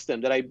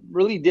system that I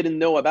really didn't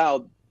know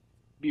about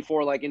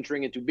before, like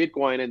entering into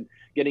Bitcoin and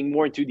getting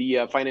more into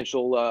the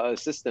financial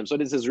system. So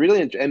this is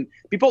really and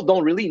people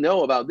don't really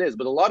know about this,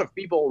 but a lot of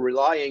people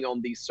relying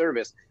on these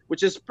service,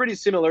 which is pretty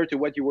similar to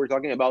what you were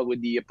talking about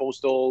with the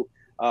postal.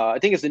 I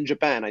think it's in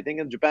Japan. I think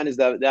in Japan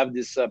they have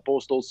this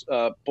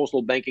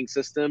postal banking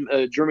system.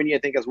 Germany, I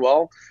think, as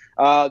well.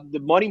 The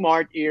Money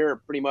Mart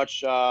here pretty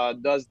much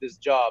does this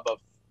job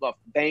of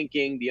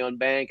banking the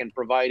unbanked and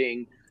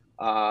providing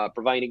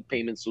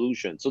payment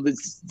solutions. So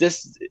it's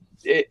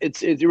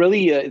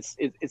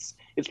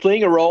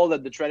playing a role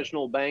that the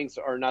traditional banks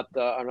are not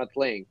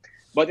playing.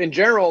 But in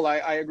general,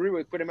 I agree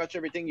with pretty much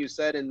everything you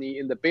said in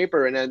the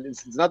paper, and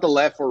it's not the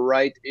left or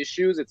right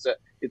issues. It's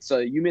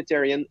a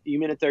humanitarian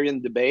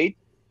debate,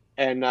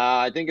 and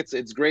I think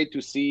it's great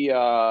to see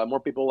more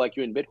people like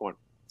you in Bitcoin.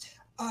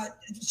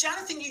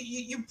 Jonathan,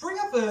 you bring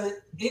up an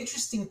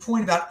interesting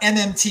point about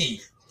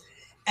MMT.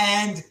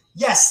 And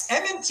yes,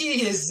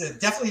 MMT is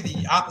definitely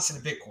the opposite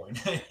of Bitcoin.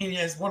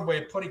 Is one way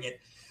of putting it.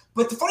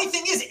 But the funny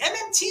thing is,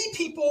 MMT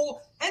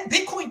people and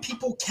Bitcoin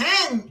people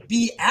can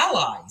be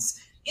allies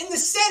in the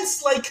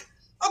sense, like,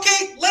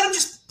 okay, let them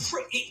just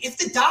if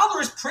the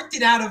dollar is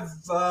printed out of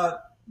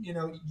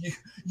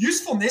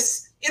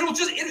usefulness,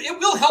 it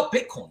will help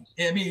Bitcoin.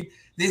 I mean,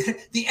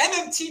 the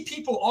MMT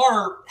people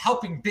are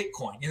helping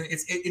Bitcoin.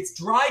 It's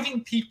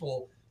driving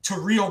people to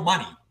real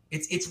money.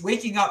 It's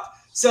waking up.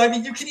 So I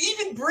mean, you can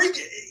even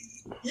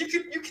you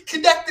can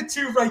connect the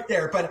two right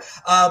there. But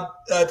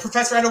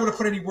Professor, I don't want to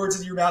put any words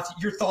in your mouth.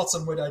 Your thoughts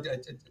on what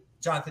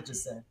Jonathan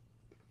just said?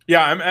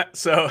 Yeah,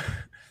 so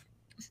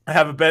I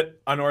have a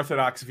bit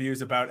unorthodox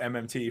views about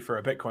MMT for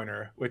a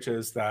Bitcoiner, which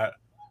is that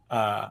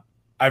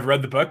I've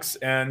read the books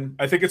and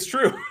I think it's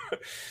true.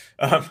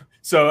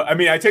 So, I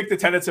mean, I take the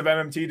tenets of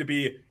MMT to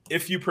be,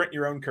 if you print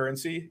your own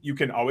currency, you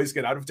can always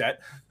get out of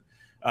debt,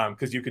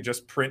 because you could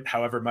just print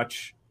however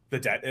much the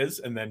debt is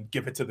and then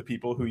give it to the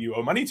people who you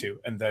owe money to,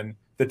 and then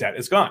the debt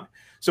is gone.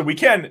 So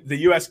the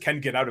US can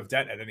get out of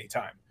debt at any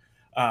time.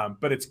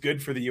 But it's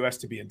good for the US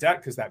to be in debt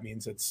because that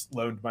means it's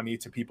loaned money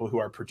to people who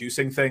are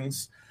producing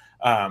things.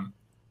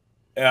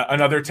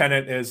 Another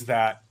tenet is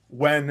that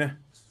when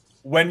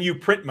you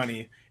print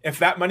money, if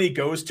that money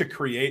goes to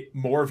create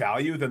more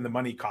value than the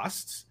money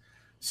costs,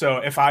 so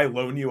if I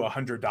loan you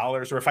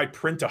 $100, or if I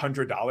print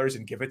 $100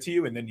 and give it to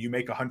you, and then you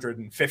make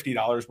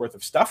 $150 worth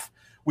of stuff,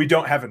 we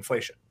don't have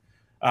inflation.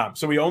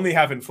 So we only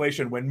have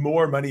inflation when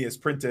more money is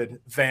printed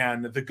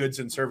than the goods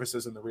and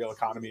services in the real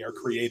economy are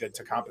created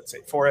to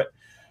compensate for it.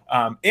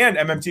 And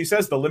MMT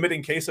says the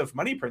limiting case of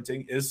money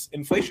printing is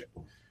inflation.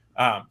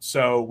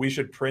 So we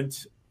should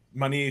print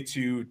money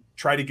to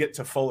try to get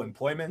to full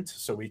employment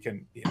so we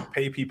can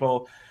pay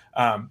people.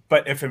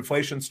 But if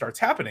inflation starts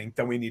happening,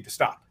 then we need to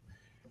stop.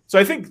 So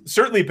I think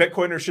certainly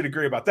Bitcoiners should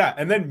agree about that.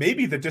 And then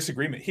maybe the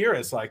disagreement here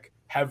is like,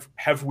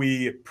 have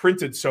we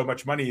printed so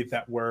much money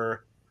that we're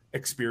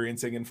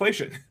experiencing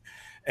inflation?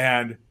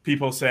 And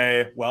people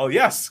say, well,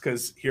 yes,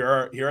 because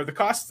here are the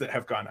costs that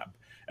have gone up.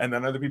 And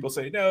then other people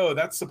say, no,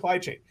 that's supply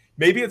chain.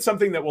 Maybe it's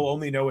something that we'll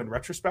only know in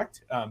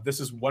retrospect. This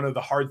is one of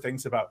the hard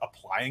things about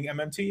applying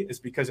MMT,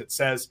 is because it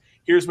says,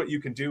 here's what you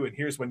can do and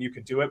here's when you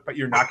can do it, but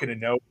you're not going to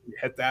know when you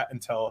hit that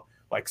until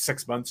like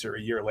 6 months or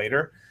a year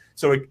later.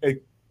 So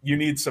you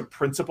need some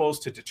principles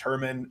to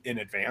determine in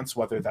advance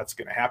whether that's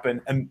going to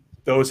happen, and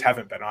those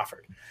haven't been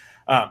offered.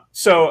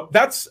 So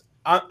that's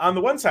on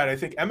the one side. I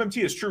think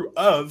MMT is true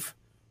of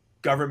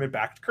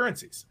government-backed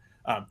currencies.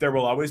 There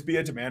will always be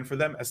a demand for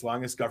them as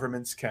long as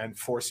governments can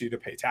force you to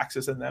pay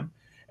taxes in them,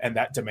 and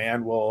that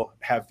demand will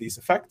have these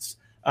effects.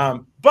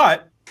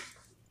 But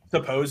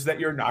suppose that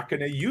you're not going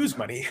to use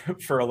money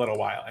for a little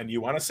while and you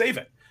want to save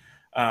it.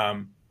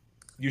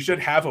 You should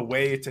have a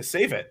way to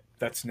save it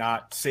that's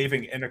not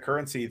saving in a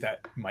currency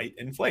that might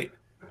inflate,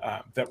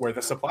 that where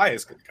the supply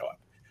is going to go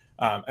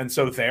up. And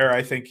so there,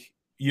 I think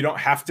you don't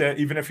have to,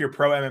 even if you're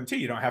pro MMT,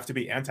 you don't have to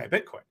be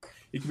anti-Bitcoin.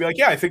 You can be like,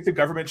 yeah, I think the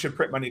government should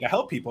print money to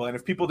help people. And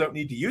if people don't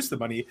need to use the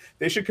money,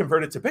 they should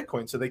convert it to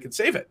Bitcoin so they can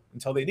save it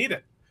until they need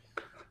it.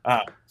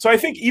 So I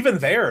think even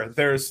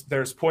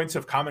there's points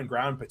of common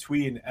ground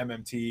between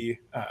MMT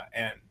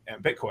and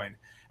Bitcoin,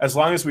 as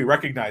long as we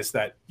recognize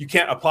that you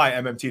can't apply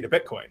MMT to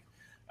Bitcoin.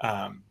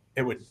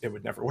 It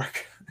would never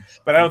work.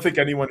 But I don't think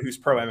anyone who's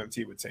pro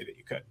MMT would say that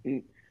you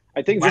could.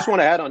 I think just want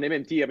to add on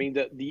MMT. I mean,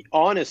 the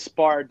honest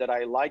part that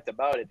I liked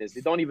about it is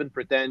they don't even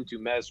pretend to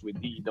mess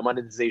with the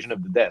monetization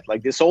of the debt.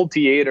 Like this whole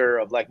theater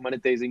of like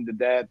monetizing the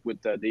debt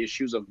with the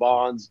issues of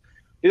bonds,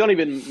 they don't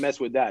even mess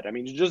with that. I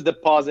mean, you just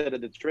deposit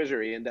at the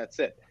treasury and that's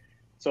it.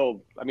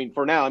 So, I mean,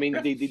 for now, I mean,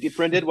 they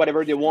printed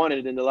whatever they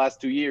wanted in the last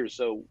 2 years.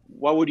 So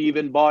why would you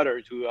even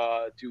bother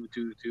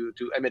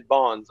to emit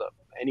bonds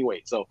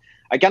anyway? So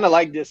I kind of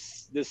like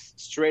this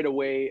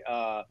straightaway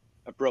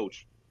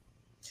approach.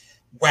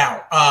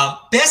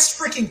 Wow. Best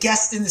freaking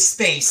guest in the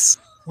space.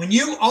 When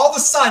you all of a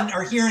sudden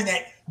are hearing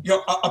that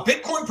a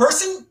Bitcoin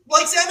person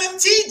likes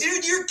MMT,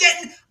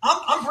 dude,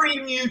 I'm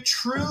bringing you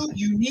true,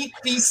 unique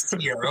beasts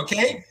here,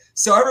 okay?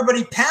 So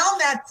everybody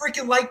pound that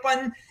freaking like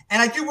button.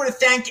 And I do want to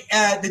thank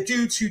the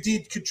dudes who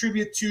did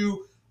contribute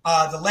to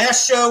the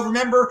last show.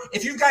 Remember,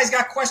 if you guys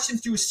got questions,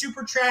 do a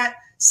super chat,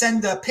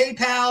 send a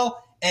PayPal.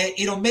 And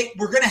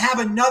we're going to have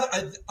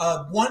another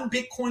one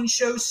Bitcoin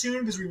show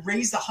soon because we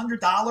raised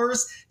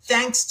 $100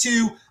 thanks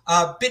to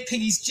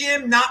BitPiggy's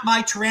Jim, Not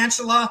My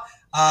Tarantula,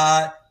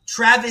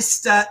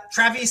 Travis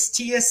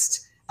Teist,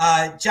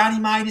 Johnny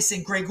Midas,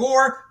 and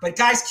Gregor. But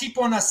guys, keep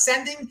on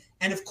sending.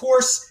 And of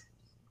course,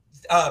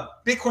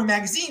 Bitcoin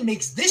Magazine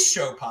makes this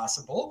show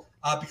possible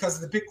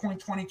because of the Bitcoin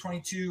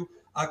 2022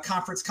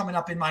 conference coming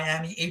up in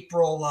Miami,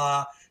 April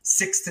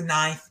 6th to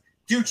 9th.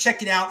 Do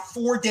check it out.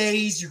 4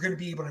 days. You're going to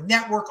be able to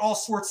network all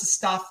sorts of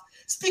stuff.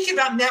 Speaking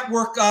about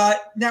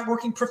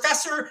networking,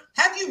 Professor,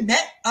 have you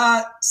met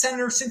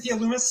Senator Cynthia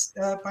Lummis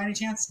by any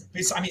chance?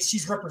 I mean,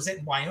 she's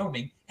representing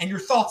Wyoming, and your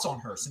thoughts on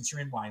her since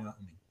you're in Wyoming.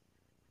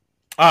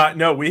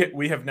 No,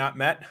 we have not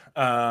met.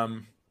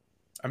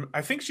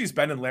 I think she's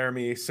been in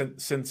Laramie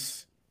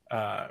since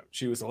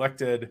she was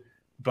elected,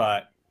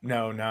 but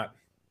no, not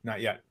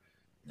yet.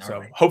 All so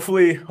right.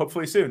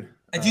 Hopefully soon.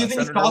 Do you have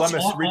any thoughts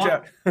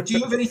Do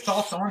you have any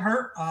thoughts on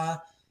her?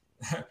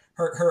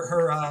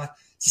 Her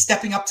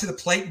stepping up to the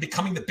plate and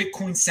becoming the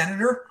Bitcoin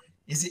senator?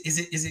 Is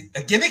it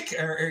a gimmick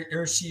or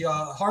is she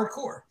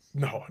hardcore?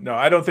 No,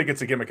 I don't think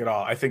it's a gimmick at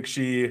all. I think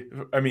so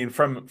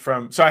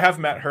I have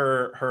met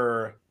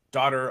her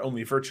daughter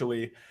only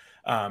virtually.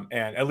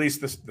 And at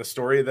least the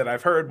story that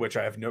I've heard, which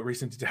I have no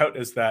reason to doubt,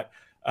 is that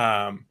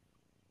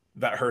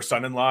that her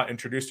son-in-law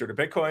introduced her to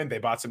Bitcoin. They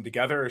bought some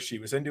together. She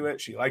was into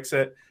it. She likes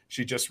it.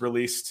 She just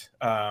released,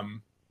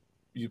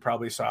 you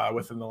probably saw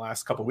within the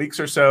last couple of weeks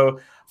or so,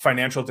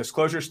 financial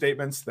disclosure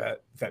statements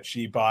that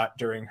she bought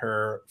during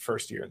her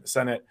first year in the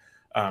Senate,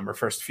 or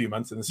first few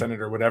months in the Senate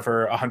or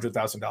whatever,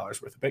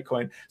 $100,000 worth of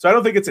Bitcoin. So I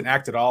don't think it's an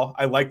act at all.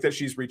 I like that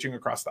she's reaching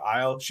across the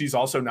aisle. She's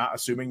also not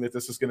assuming that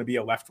this is going to be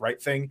a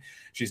left-right thing.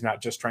 She's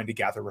not just trying to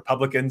gather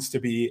Republicans to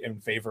be in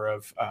favor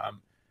of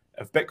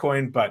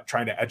Bitcoin, but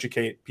trying to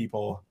educate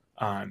people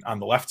on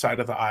the left side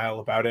of the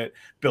aisle about it,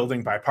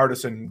 building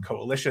bipartisan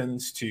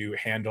coalitions to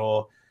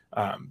handle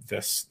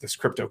this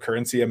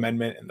cryptocurrency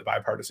amendment in the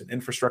bipartisan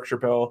infrastructure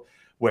bill,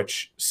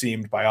 which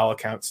seemed by all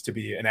accounts to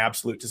be an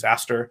absolute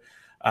disaster.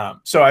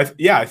 So I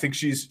think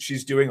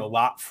she's doing a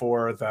lot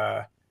for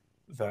the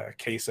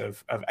case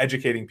of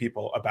educating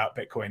people about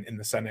Bitcoin in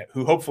the Senate,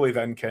 who hopefully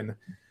then can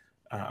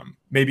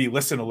maybe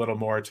listen a little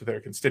more to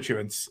their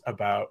constituents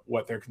about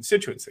what their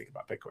constituents think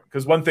about Bitcoin.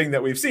 Because one thing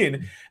that we've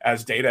seen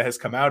as data has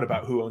come out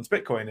about who owns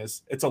Bitcoin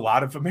is it's a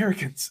lot of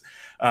Americans,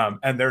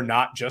 and they're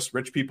not just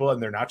rich people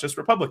and they're not just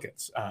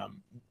Republicans.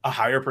 A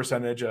higher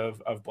percentage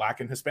of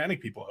Black and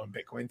Hispanic people own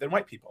Bitcoin than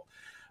white people.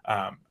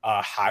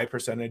 A high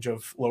percentage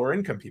of lower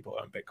income people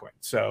own Bitcoin.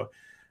 So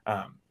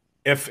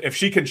if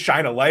she can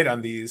shine a light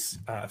on these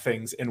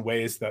things in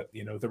ways that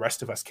the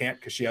rest of us can't,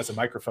 because she has a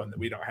microphone that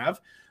we don't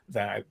have,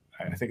 then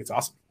I think it's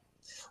awesome.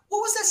 What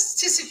was that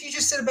statistic you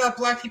just said about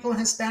Black people and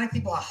Hispanic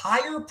people? A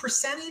higher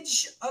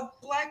percentage of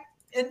Black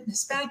and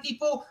Hispanic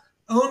people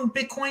own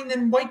Bitcoin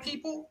than white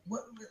people?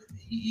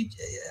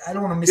 I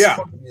don't want to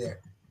misquote you there.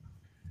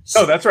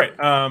 Oh, that's right.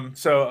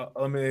 So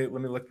let me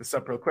look this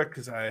up real quick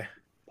because I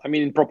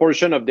mean, in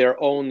proportion of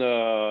their own,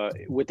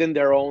 within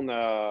their own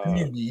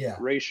community,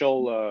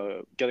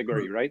 racial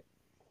category, right?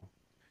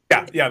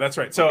 Yeah, that's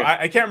right. So okay.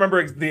 I can't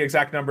remember the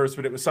exact numbers,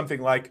 but it was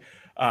something like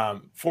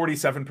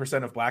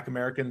 47% of Black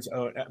Americans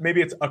own,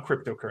 maybe it's a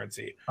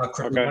cryptocurrency.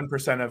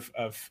 1%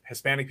 of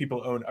Hispanic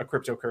people own a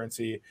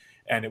cryptocurrency,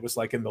 and it was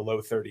like in the low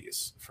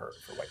 30s for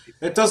white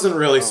people. It doesn't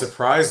really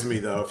surprise me,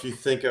 though, if you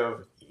think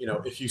of,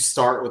 if you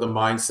start with a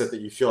mindset that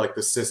you feel like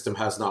the system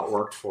has not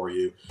worked for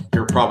you,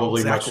 you're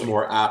probably much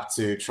more apt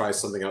to try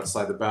something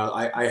outside the bound.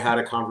 I had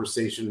a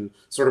conversation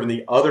sort of in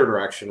the other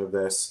direction of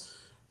this.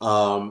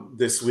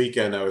 This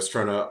weekend, I was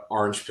trying to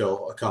orange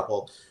pill a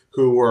couple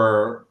who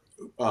were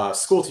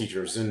school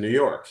teachers in New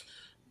York.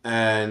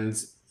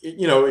 And,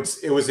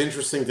 it was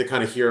interesting to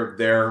kind of hear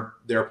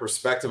their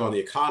perspective on the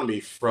economy.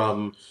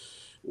 From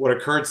what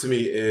occurred to me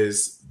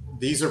is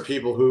these are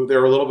people who,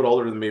 they're a little bit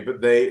older than me, but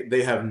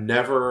they have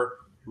never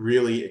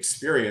really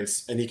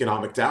experienced an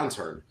economic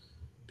downturn,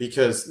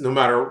 because no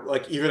matter,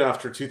 like, even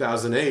after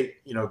 2008,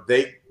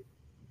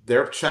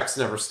 their checks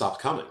never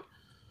stopped coming.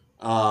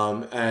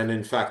 And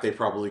in fact, they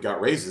probably got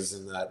raises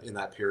in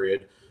that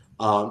period.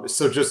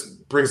 So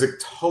just brings a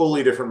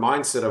totally different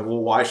mindset of,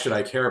 well, why should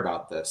I care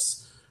about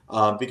this?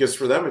 Because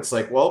for them, it's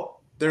like,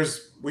 well,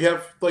 we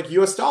have like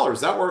US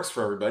dollars that works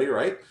for everybody,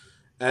 right?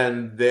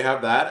 And they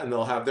have that, and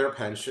they'll have their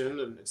pension,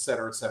 and et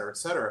cetera, et cetera, et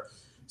cetera.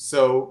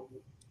 So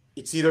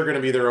it's either going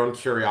to be their own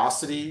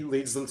curiosity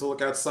leads them to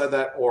look outside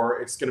that,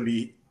 or it's going to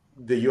be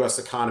the US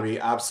economy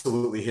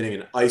absolutely hitting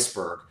an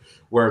iceberg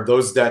where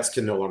those debts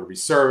can no longer be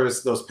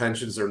serviced. Those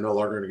pensions are no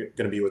longer going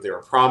to be what they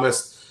were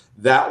promised.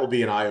 That will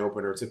be an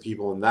eye-opener to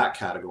people in that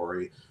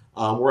category.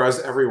 Whereas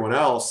everyone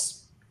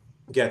else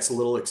gets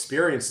little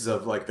experiences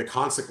of like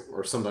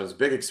or sometimes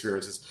big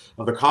experiences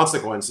of the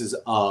consequences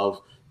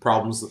of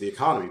problems with the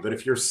economy. But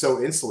if you're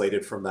so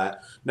insulated from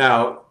that,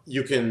 now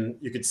you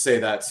could say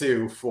that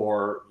too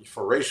for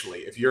racially.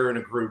 If you're in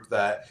a group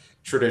that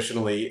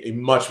traditionally a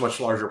much, much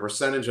larger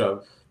percentage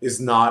of is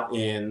not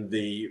in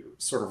the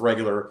sort of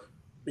regular,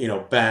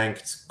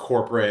 banked,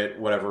 corporate,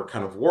 whatever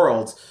kind of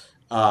world,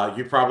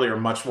 you probably are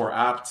much more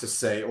apt to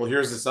say, well,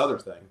 here's this other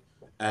thing,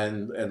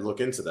 and look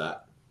into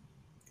that.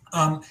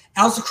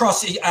 Alex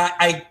Lacrosse,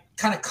 I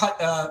kind of cut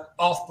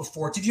off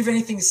before. Did you have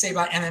anything to say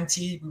about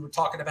MMT we were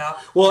talking about?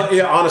 Well,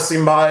 yeah, honestly,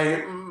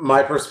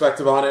 my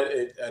perspective on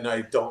it, and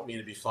I don't mean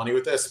to be funny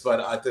with this, but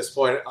at this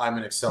point, I'm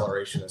an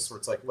accelerationist, where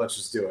it's like, let's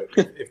just do it.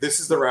 If this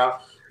is the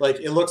route, like,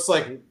 it looks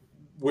like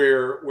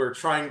we're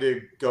trying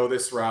to go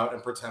this route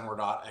and pretend we're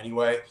not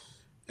anyway.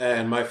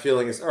 And my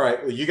feeling is, all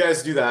right, well, you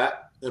guys do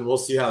that, and we'll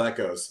see how that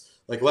goes.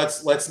 Like,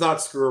 let's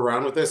not screw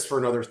around with this for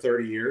another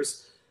 30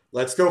 years.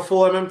 Let's go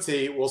full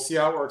MMT. We'll see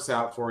how it works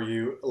out for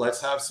you.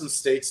 Let's have some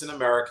states in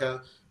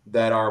America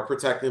that are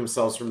protecting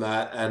themselves from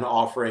that and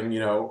offering,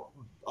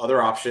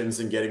 other options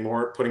and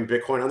putting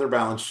Bitcoin on their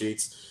balance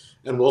sheets.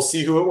 And we'll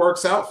see who it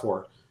works out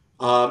for.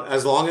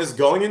 As long as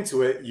going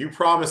into it, you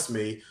promise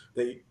me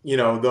that,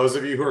 those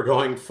of you who are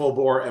going full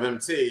bore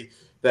MMT,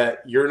 that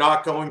you're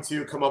not going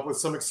to come up with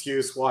some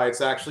excuse why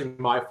it's actually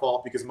my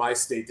fault because my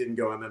state didn't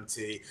go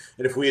MMT.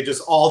 And if we had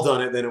just all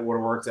done it, then it would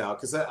have worked out.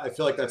 Because I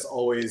feel like that's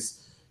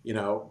always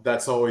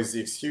that's always the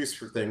excuse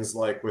for things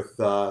like with,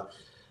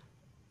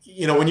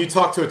 when you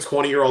talk to a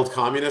 20-year-old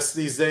communist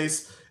these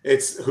days,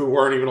 it's who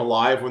weren't even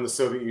alive when the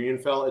Soviet Union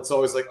fell. It's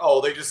always like,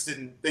 oh, they just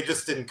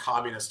didn't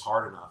communist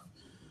hard enough.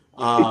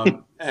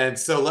 And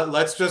so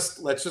let's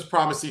just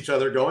promise each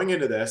other going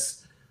into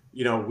this,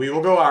 we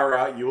will go our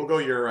route, you will go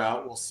your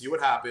route. We'll see what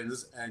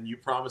happens, and you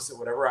promise that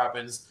whatever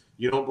happens,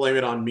 you don't blame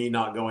it on me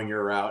not going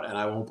your route, and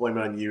I won't blame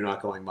it on you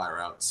not going my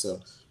route. So,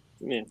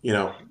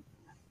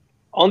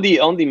 On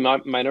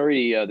the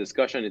minority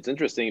discussion, it's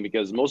interesting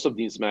because most of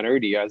these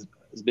minority has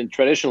been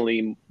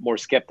traditionally more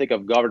skeptic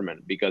of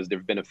government because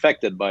they've been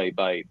affected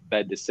by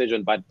bad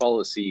decision, bad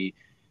policy,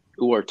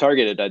 who are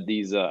targeted at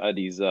these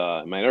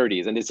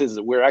minorities. And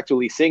we're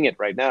actually seeing it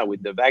right now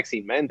with the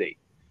vaccine mandate.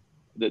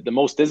 The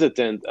most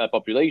hesitant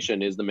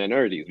population is the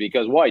minorities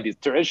because why?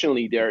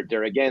 Traditionally,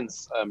 they're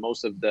against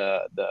most of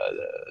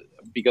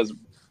because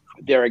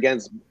they're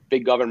against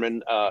big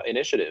government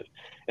initiative.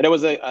 And it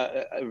was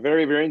a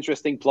very, very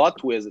interesting plot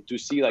twist to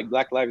see like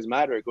Black Lives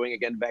Matter going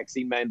against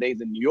vaccine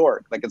mandates in New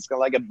York. Like it's kind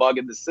of like a bug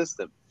in the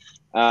system.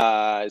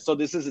 So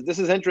this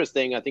is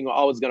interesting. I think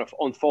how it's going to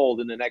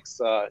unfold in the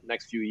next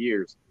few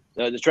years.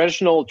 The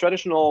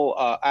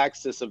traditional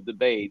axis of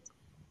debate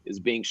is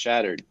being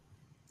shattered.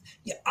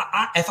 Yeah,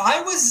 if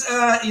I was,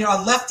 a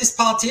leftist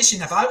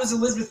politician, if I was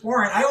Elizabeth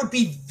Warren, I would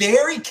be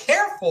very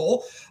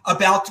careful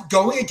about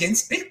going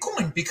against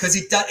Bitcoin because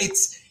it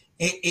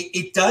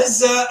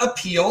does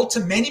appeal to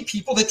many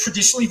people that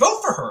traditionally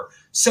vote for her.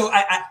 So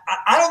I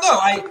don't know.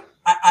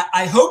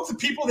 I hope the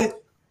people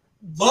that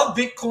love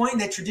Bitcoin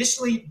that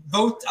traditionally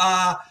vote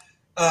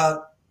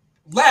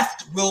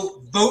left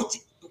will vote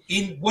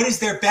in what is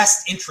their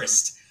best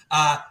interest.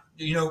 But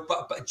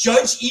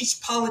judge each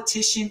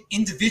politician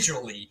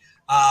individually.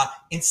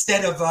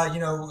 Instead of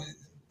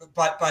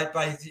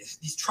by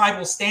these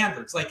tribal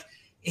standards, like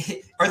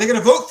are they going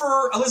to vote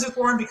for Elizabeth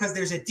Warren because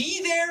there's a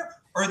D there,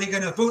 or are they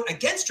going to vote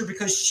against her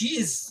because she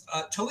is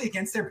totally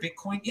against their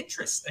Bitcoin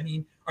interests? I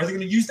mean, are they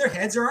going to use their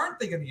heads or aren't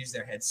they going to use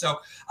their heads? So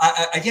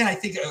again, I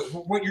think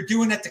what you're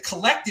doing at the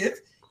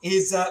collective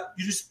is you're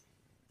just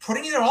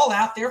putting it all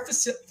out there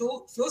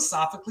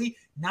philosophically,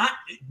 not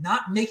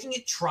making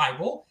it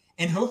tribal,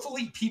 and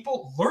hopefully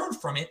people learn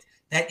from it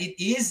that it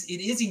is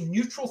a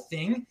neutral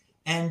thing.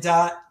 And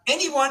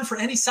anyone for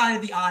any side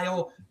of the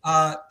aisle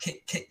can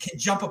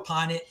jump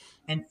upon it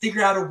and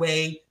figure out a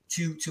way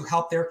to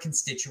help their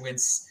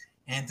constituents.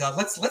 And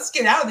let's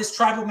get out of this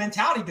tribal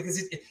mentality,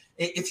 because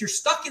if you're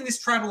stuck in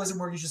this tribalism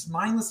where you're just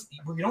mindless,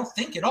 where you don't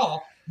think at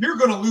all, you're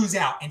going to lose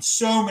out. And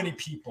so many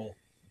people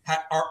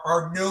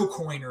are no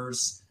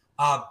coiners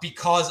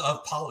because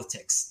of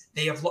politics.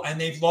 They've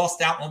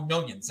lost out on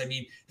millions. I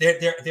mean,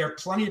 there are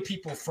plenty of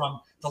people from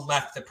the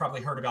left that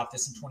probably heard about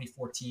this in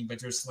 2014, but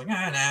they're just like,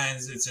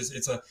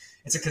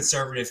 it's a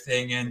conservative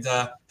thing, and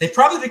they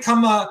probably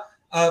become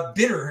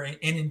bitter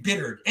and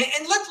embittered.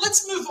 And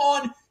let's move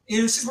on.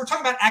 Since we're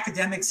talking about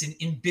academics and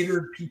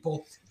embittered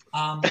people,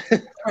 about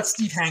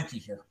Steve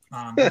Hanke here.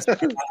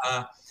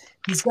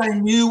 He's got a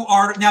new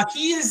article. Now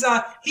he's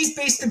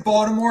based in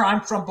Baltimore.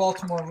 I'm from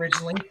Baltimore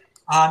originally.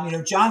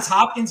 Johns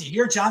Hopkins. You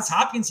hear Johns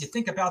Hopkins, you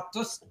think about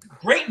just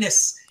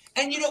greatness.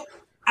 And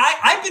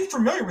I've been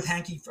familiar with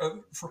Hanke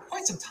for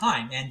quite some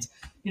time, and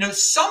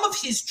some of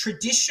his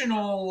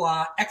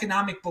traditional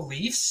economic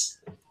beliefs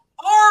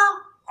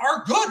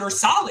are good or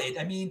solid.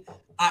 I mean,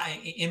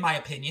 in my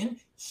opinion,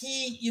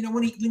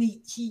 when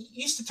he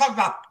used to talk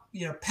about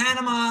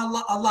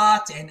Panama a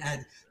lot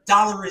and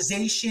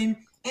dollarization,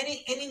 and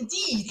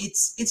indeed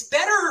it's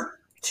better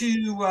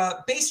to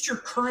base your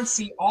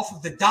currency off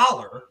of the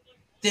dollar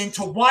than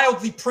to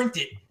wildly print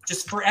it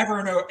just forever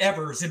and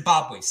ever,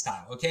 Zimbabwe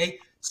style. Okay.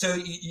 So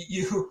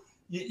you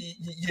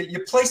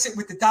place it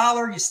with the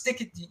dollar, you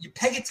stick it, you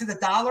peg it to the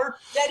dollar.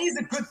 That is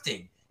a good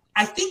thing.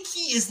 I think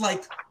he is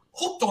like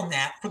hooked on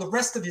that for the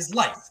rest of his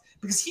life,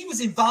 because he was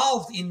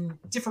involved in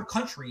different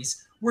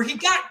countries where he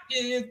got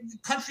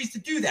countries to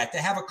do that, to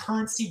have a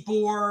currency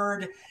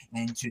board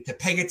and to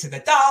peg it to the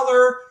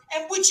dollar,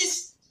 and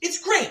it's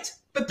great.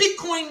 But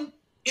Bitcoin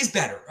is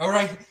better. All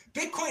right.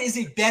 Bitcoin is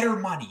a better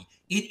money.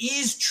 It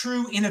is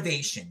true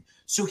innovation.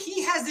 So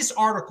he has this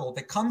article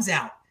that comes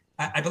out.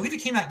 I believe it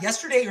came out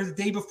yesterday or the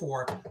day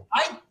before.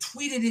 I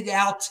tweeted it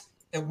out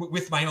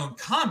with my own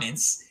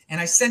comments,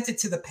 and I sent it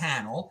to the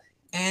panel.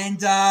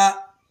 And what's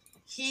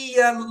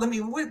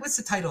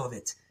the title of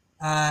it?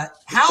 How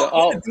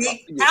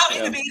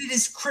innovative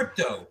is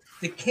crypto?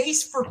 The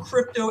case for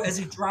crypto as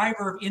a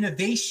driver of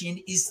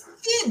innovation is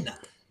thin.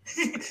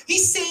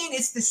 He's saying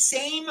it's the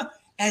same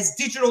as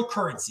digital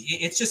currency.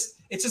 It's just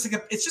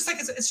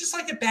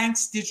like a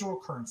bank's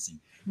digital currency.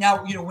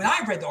 Now, when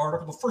I read the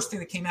article, the first thing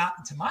that came out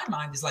into my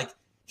mind is like,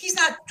 he's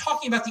not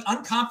talking about the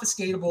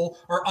unconfiscatable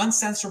or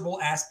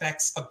uncensorable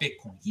aspects of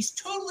Bitcoin. He's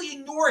totally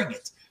ignoring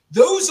it.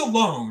 Those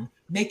alone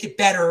make it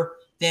better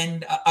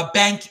than a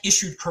bank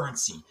issued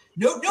currency.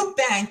 No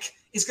bank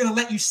is going to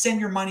let you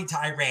send your money to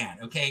Iran.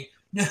 Okay.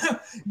 No,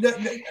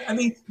 I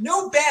mean,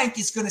 no bank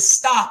is going to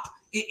stop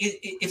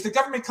if the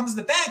government comes to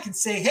the bank and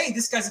say, hey,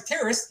 this guy's a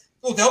terrorist.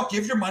 Well, they'll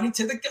give your money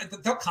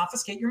they'll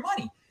confiscate your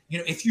money.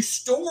 If you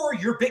store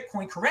your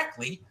Bitcoin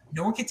correctly,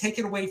 no one can take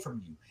it away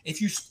from you.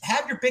 If you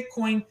have your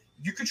Bitcoin,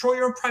 you control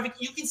your own private,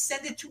 you can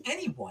send it to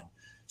anyone.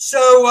 So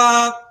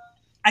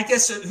I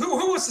guess who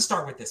wants to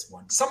start with this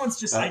one? Someone's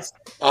just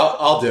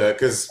I'll do it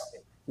because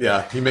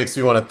he makes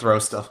me want to throw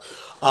stuff.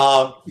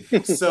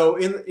 So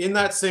in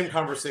that same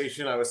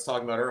conversation I was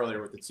talking about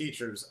earlier with the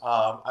teachers,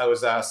 I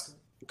was asked,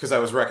 because I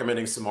was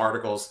recommending some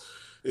articles,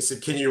 they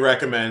said, can you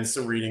recommend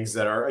some readings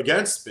that are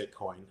against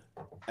Bitcoin?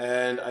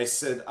 And I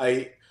said,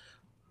 I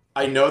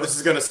know this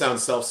is going to sound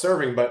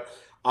self-serving, but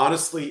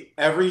honestly,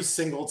 every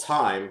single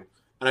time,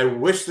 and I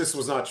wish this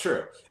was not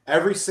true,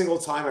 every single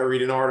time I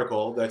read an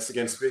article that's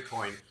against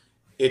Bitcoin,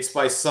 it's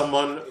by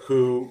someone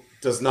who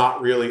does not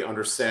really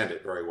understand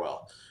it very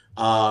well.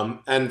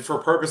 And for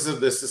purposes of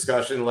this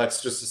discussion,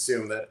 let's just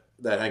assume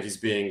that Hanke's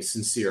being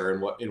sincere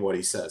in what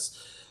he says.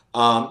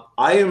 I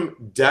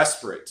am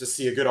desperate to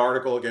see a good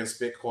article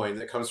against Bitcoin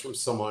that comes from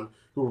someone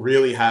who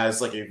really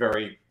has like a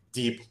very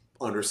deep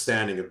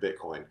understanding of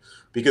Bitcoin,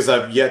 because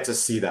I've yet to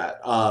see that.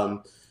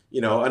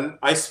 And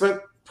I spent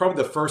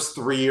probably the first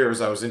 3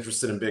 years I was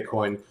interested in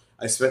Bitcoin,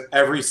 I spent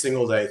every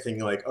single day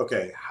thinking like,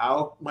 okay,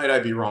 how might I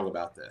be wrong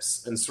about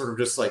this? And sort of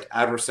just like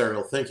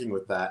adversarial thinking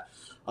with that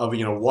of,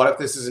 what if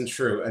this isn't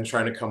true, and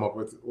trying to come up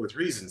with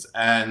reasons.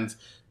 And,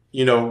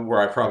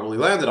 where I probably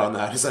landed on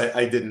that is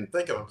I didn't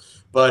think of them.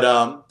 But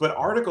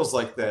articles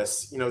like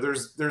this,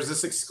 there's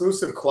this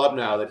exclusive club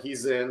now that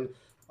he's in,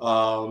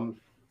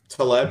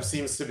 Taleb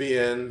seems to be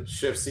in,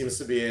 Schiff seems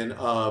to be in,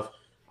 of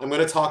I'm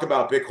going to talk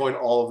about Bitcoin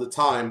all of the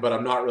time, but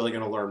I'm not really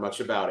going to learn much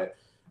about it.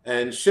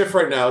 And Schiff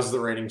right now is the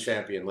reigning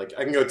champion. Like,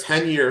 I can go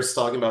 10 years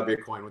talking about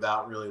Bitcoin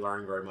without really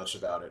learning very much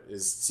about it.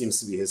 Seems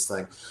to be his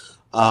thing.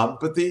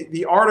 But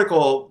the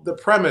article, the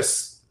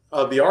premise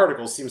of the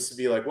article seems to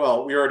be like,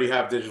 well, we already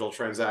have digital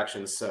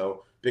transactions,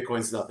 so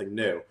Bitcoin's nothing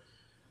new.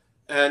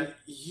 And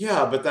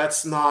yeah, but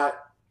that's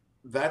not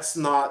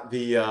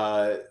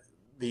the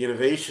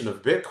innovation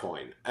of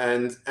Bitcoin.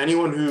 And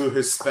anyone who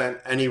has spent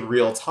any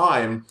real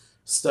time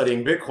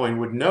studying Bitcoin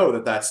would know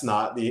that that's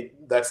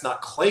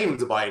not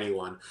claimed by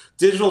anyone.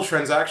 Digital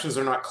transactions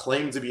are not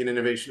claimed to be an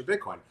innovation of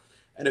Bitcoin.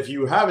 And if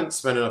you haven't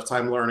spent enough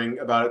time learning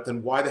about it,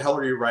 then why the hell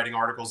are you writing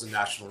articles in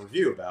National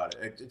Review about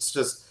it?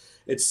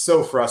 It's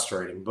so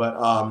frustrating. But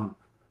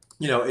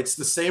it's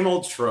the same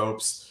old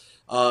tropes.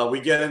 We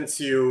get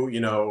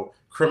into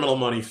criminal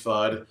money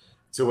FUD,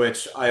 to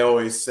which I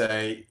always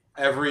say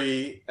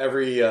every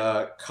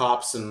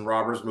cops and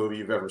robbers movie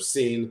you've ever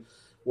seen,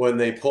 when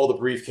they pull the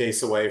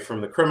briefcase away from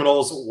the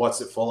criminals,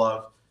 what's it full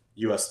of?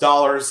 US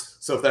dollars.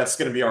 So if that's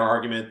going to be our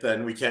argument,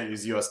 then we can't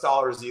use US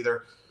dollars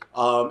either.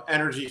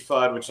 Energy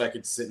FUD, which I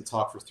could sit and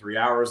talk for 3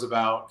 hours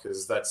about,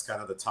 because that's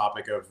kind of the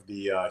topic of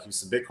the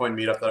Houston Bitcoin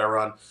meetup that I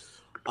run.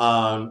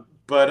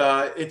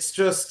 But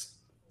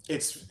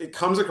it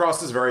comes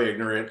across as very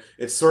ignorant.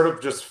 It's sort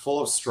of just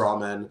full of straw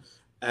men.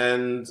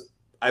 And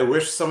I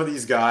wish some of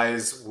these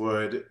guys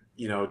would,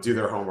 do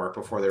their homework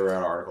before they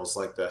write articles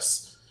like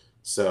this.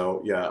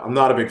 So yeah, I'm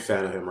not a big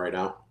fan of him right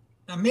now.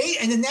 And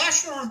the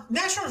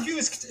National Review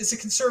is a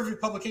conservative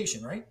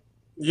publication, right?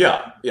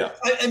 Yeah.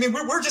 I mean,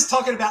 we're just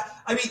talking about.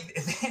 I mean,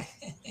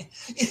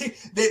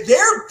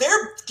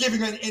 they're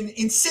giving an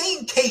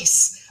insane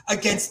case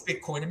against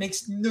Bitcoin. It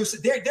makes no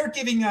sense. They're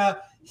giving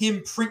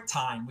him print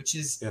time, which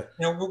is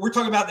we're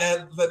talking about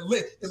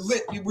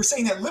we're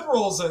saying that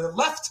liberals, the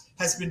left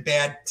has been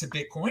bad to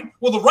Bitcoin.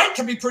 Well, the right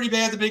can be pretty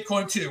bad to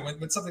Bitcoin too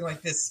when something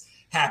like this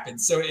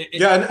happens. So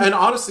and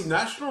honestly,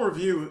 National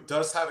Review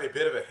does have a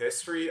bit of a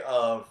history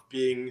of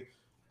being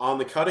on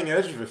the cutting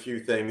edge of a few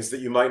things that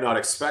you might not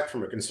expect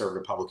from a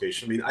conservative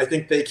publication. I mean, I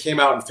think they came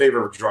out in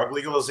favor of drug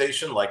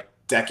legalization like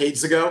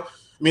decades ago.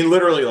 I mean,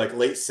 literally like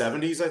late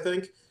 70s, I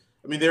think.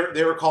 I mean,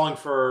 they were calling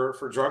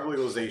for drug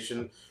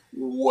legalization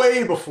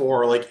way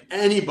before like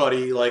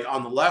anybody like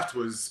on the left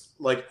was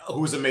like,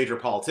 who's a major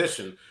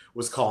politician,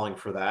 was calling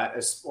for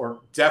that,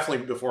 or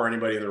definitely before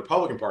anybody in the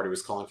Republican Party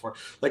was calling for it.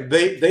 Like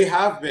they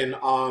have been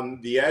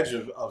on the edge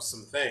of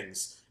some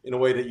things in a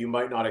way that you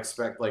might not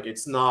expect. Like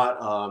it's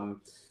not,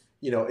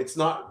 it's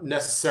not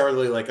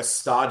necessarily like a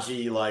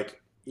stodgy,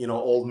 like,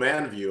 old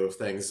man view of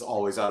things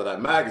always out of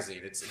that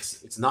magazine.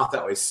 It's not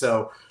that way.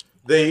 So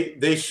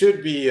they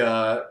should be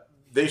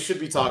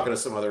talking to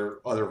some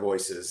other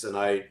voices, and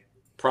I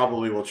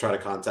probably will try to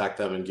contact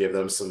them and give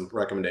them some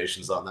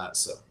recommendations on that.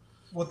 So.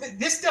 Well,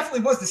 this definitely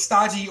was the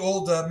stodgy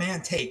old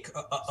man take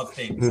of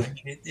things. I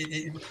mean,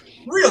 it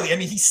really, I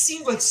mean, he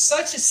seemed like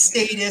such a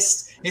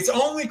statist. It's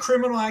only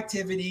criminal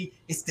activity.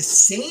 It's the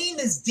same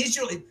as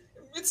digital.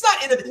 It's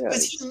not innovative,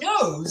 because he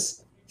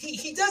knows,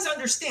 he does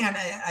understand.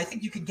 I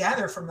think you could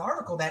gather from the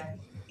article that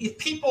if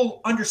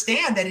people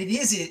understand that it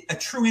is a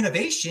true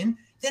innovation,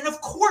 then of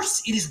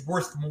course it is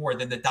worth more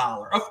than the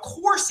dollar. Of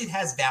course it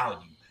has value.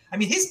 I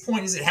mean, his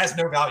point is it has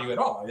no value at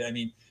all. I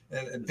mean,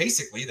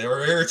 basically,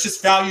 it's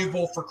just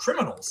valuable for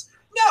criminals.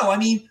 No, I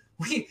mean,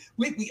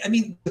 I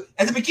mean,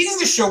 at the beginning of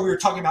the show, we were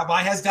talking about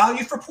why it has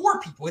value for poor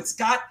people. It's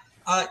got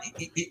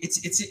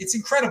It's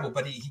incredible,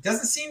 but he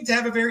doesn't seem to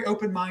have a very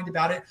open mind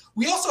about it.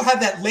 We also have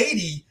that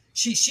lady.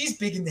 She's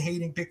big into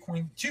hating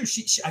Bitcoin too.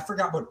 She I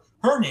forgot what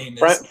her name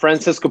is.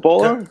 Francis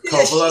Coppola.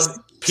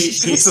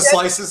 Pizza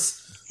slices.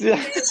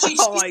 She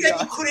said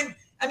you couldn't.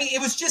 I mean,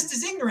 it was just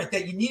as ignorant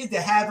that you needed to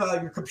have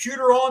your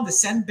computer on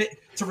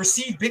to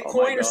receive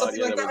Bitcoin or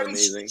something like that. I mean,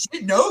 she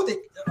didn't know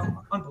that.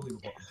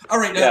 Unbelievable. All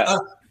right,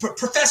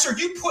 Professor,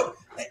 you put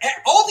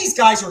all these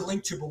guys are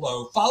linked to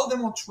below. Follow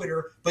them on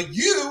Twitter. But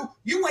you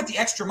went the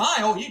extra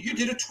mile. You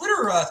did a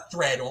Twitter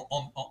thread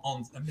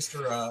on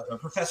Mr.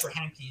 Professor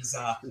Hanke's.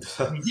 I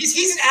mean,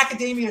 he's in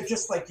academia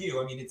just like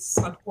you. I mean, it's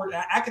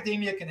unfortunate.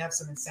 Academia can have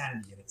some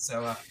insanity in it.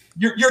 So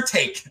your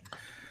take.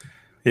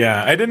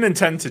 Yeah, I didn't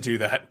intend to do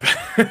that.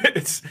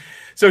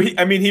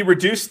 He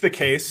reduced the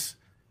case.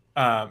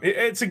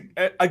 It's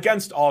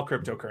against all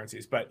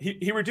cryptocurrencies, but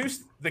he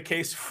reduced the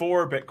case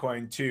for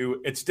Bitcoin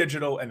to it's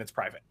digital and it's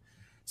private.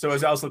 So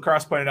as Alice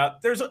Lacrosse pointed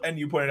out, there's a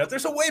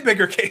way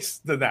bigger case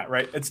than that,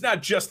 right? It's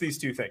not just these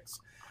two things.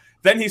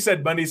 Then he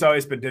said money's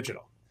always been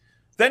digital.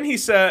 Then he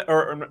said,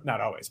 or not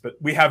always, but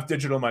we have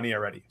digital money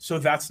already. So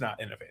that's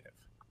not innovative.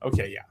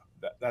 Okay,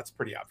 yeah, that's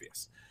pretty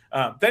obvious.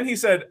 Then he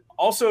said,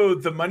 also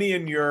the money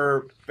in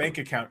your bank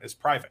account is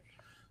private.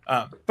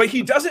 But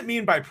he doesn't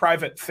mean by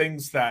private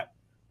things that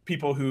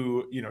people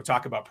who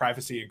talk about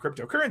privacy and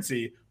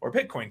cryptocurrency or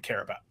Bitcoin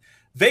care about.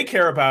 They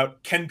care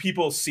about, can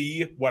people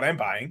see what I'm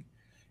buying?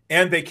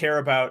 And they care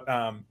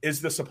about,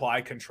 is the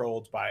supply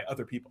controlled by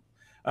other people?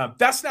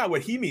 That's not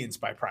what he means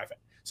by private.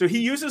 So he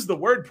uses the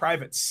word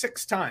private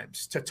 6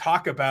 times to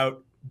talk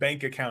about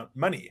bank account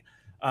money.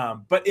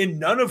 But in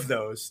none of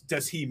those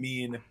does he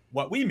mean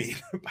what we mean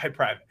by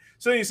private.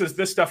 So then he says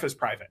this stuff is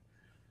private.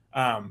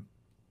 And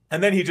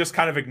then he just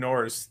kind of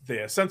ignores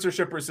the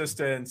censorship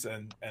resistance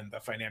and the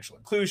financial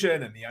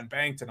inclusion and the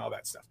unbanked and all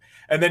that stuff.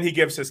 And then he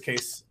gives his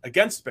case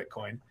against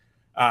Bitcoin,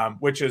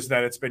 which is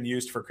that it's been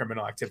used for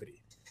criminal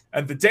activity.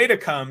 And the data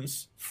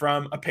comes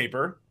from a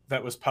paper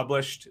that was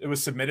published. It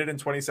was submitted in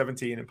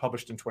 2017 and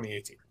published in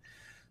 2018.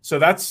 So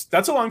that's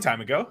a long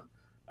time ago.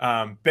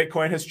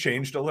 Bitcoin has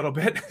changed a little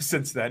bit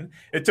since then.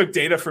 It took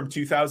data from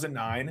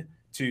 2009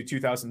 to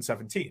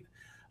 2017.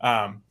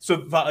 So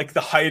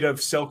the height of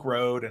Silk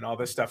Road and all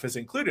this stuff is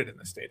included in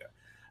this data.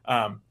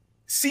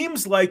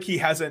 Seems like he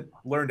hasn't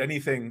learned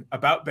anything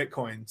about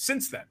Bitcoin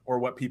since then or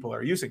what people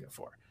are using it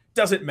for.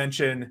 Doesn't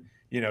mention,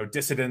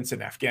 dissidents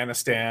in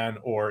Afghanistan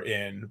or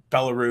in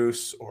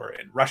Belarus or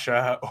in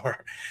Russia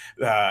or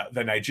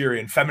the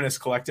Nigerian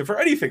feminist collective or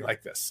anything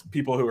like this,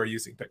 people who are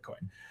using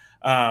Bitcoin.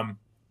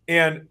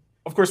 And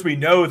of course, we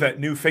know that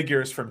new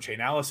figures from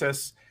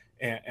Chainalysis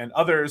and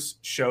others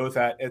show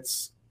that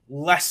it's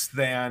less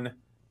than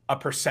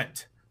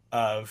 1%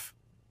 of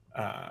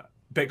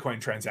Bitcoin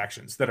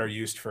transactions that are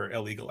used for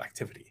illegal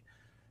activity.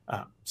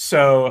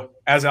 So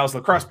as Alice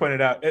Lacrosse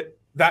pointed out,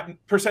 that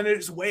percentage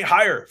is way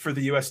higher for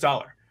the US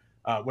dollar.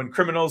 When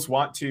criminals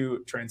want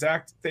to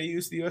transact, they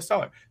use the US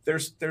dollar.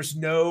 There's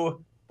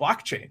no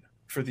blockchain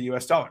for the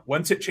US dollar.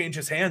 Once it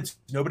changes hands,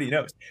 nobody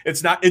knows.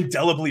 It's not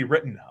indelibly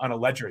written on a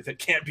ledger that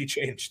can't be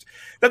changed.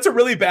 That's a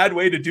really bad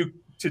way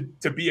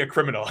to be a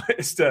criminal,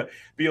 is to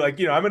be like,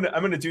 I'm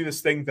gonna do this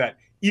thing that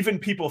even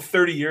people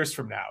 30 years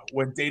from now,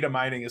 when data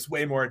mining is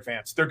way more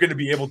advanced, they're going to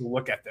be able to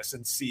look at this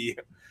and see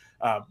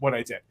what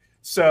I did.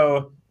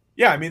 So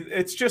yeah, I mean,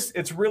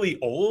 it's really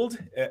old.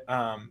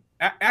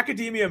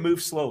 Academia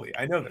moves slowly.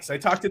 I know this. I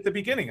talked at the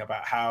beginning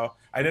about how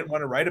I didn't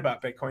want to write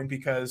about Bitcoin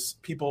because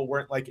people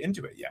weren't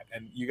into it yet.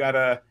 And you got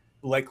to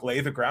lay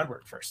the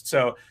groundwork first.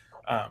 So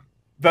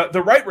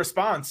the right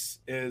response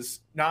is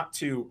not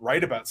to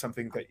write about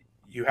something that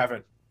you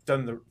haven't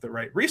done the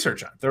right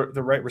research on.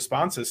 The right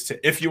response is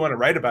to, if you want to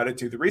write about it,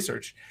 do the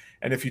research.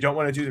 And if you don't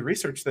want to do the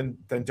research, then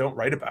don't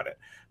write about it.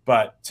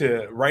 But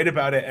to write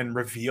about it and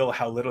reveal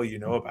how little you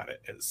know about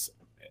it is,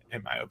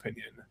 in my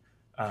opinion,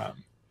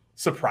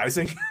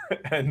 surprising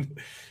and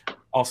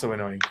also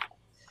annoying.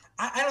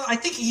 I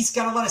think he's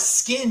got a lot of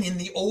skin in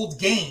the old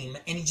game,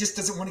 and he just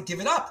doesn't want to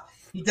give it up.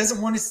 He doesn't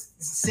want to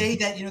say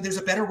that there's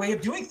a better way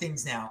of doing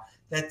things now.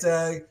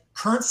 That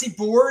currency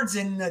boards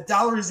and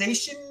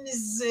dollarization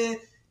is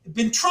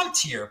been trumped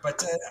here.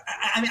 But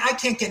I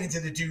can't get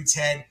into the dude's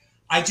head.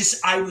 I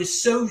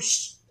was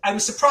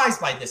surprised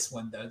by this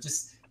one though.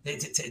 Just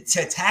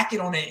to attack it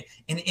on an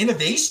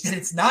innovation that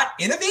it's not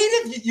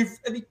innovative.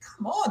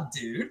 Come on,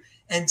 dude.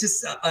 And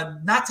just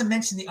not to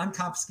mention the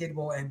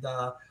unconfiscatable and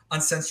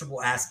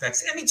uncensorable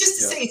aspects. I mean, just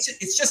to say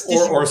it's just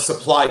or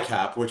supply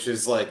cap, which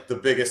is the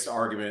biggest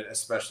argument,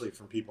 especially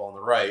from people on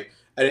the right.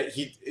 And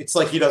it's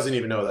like he doesn't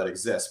even know that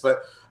exists.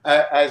 But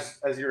as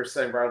you were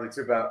saying, Bradley,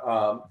 too,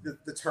 about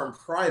the term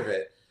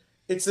private,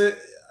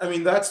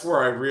 that's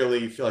where I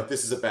really feel like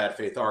this is a bad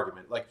faith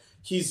argument.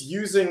 He's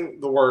using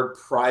the word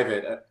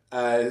private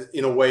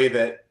in a way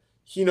that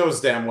he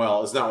knows damn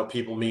well is not what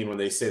people mean when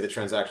they say the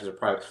transactions are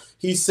private.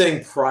 He's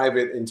saying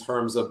private in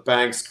terms of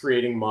banks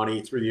creating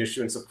money through the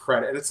issuance of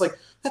credit. And it's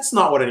that's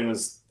not what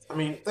anyone's,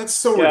 that's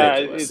so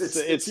ridiculous.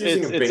 It's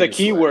a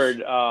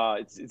keyword.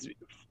 It's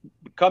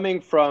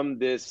coming from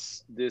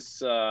this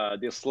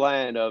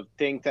land of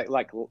think tank,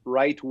 like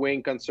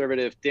right-wing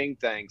conservative think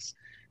tanks,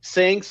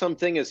 saying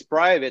something is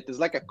private is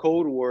like a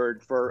code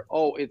word for,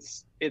 oh,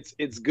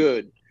 it's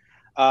good.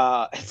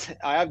 I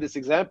have this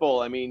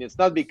example. I mean, it's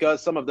not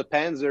because some of the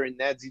Panzer in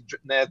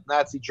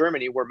Nazi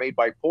Germany were made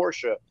by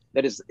Porsche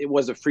that it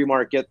was a free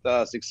market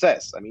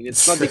success. I mean,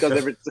 it's not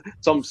because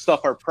some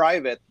stuff are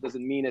private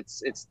doesn't mean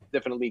it's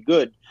definitely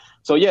good.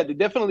 So yeah, they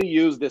definitely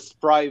use this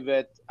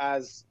private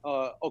as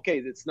okay.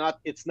 It's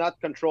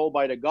not controlled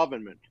by the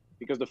government,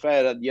 because the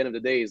Fed at the end of the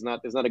day is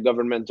not a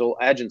governmental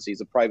agency; it's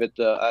a private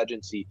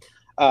agency.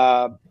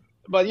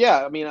 But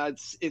yeah, I mean,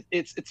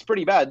 it's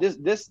pretty bad.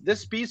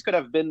 This piece could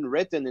have been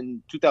written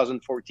in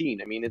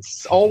 2014. I mean,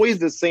 it's always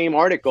the same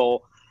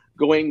article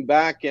going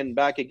back and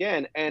back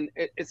again, and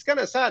it's kind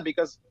of sad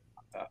because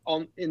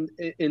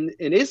in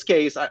his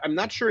case, I'm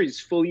not sure he's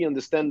fully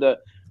understand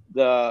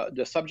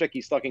the subject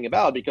he's talking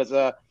about, because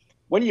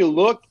when you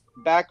look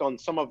back on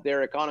some of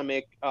their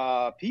economic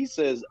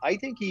pieces, I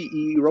think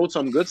he wrote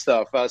some good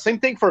stuff. Same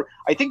thing for,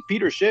 I think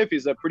Peter Schiff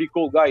is a pretty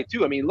cool guy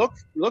too. I mean, look,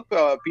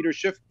 Peter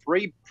Schiff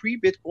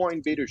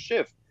pre-Bitcoin Peter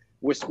Schiff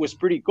was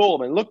pretty cool.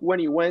 I mean, look when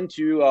he went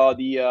to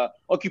the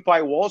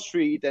Occupy Wall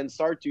Street and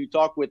start to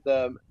talk with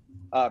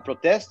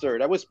protester.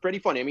 That was pretty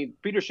funny. I mean,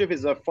 Peter Schiff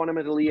is a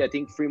fundamentally, I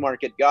think, free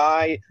market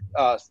guy,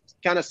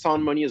 kind of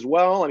sound money as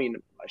well. I mean,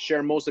 I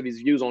share most of his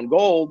views on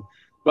gold,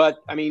 but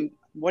I mean,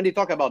 when they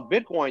talk about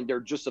Bitcoin, they're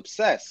just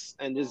obsessed,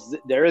 and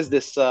there is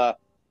this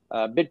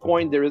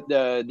Bitcoin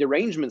the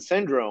derangement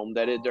syndrome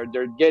that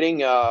they're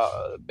getting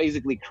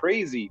basically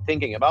crazy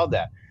thinking about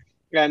that.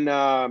 And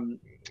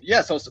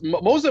yeah, so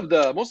most of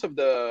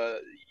the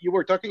you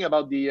were talking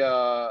about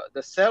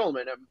the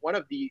settlement. One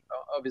of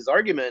his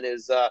argument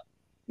is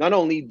not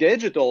only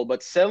digital,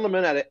 but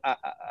settlement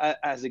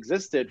has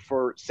existed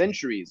for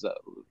centuries.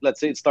 Let's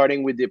say it's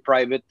starting with the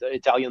private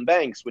Italian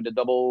banks with the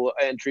double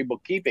entry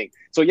bookkeeping.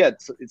 So yeah,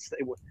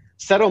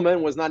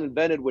 settlement was not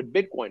invented with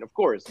Bitcoin, of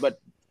course. But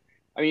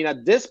I mean,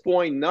 at this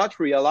point, not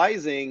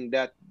realizing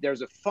that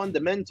there's a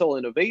fundamental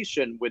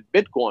innovation with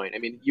Bitcoin. I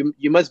mean,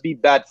 you must be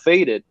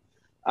bad-fated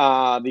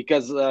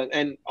because,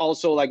 and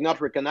also like not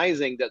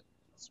recognizing that,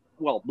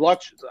 well,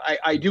 blockchain.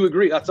 I do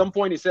agree. At some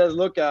point, he says,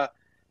 look,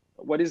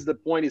 what is the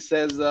point? He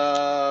says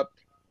there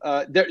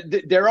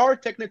are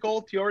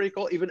technical,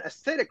 theoretical, even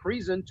aesthetic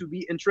reason to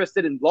be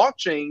interested in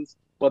blockchains,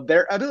 but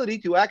their ability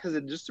to act as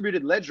a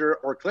distributed ledger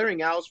or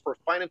clearinghouse for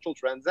financial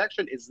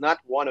transaction is not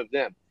one of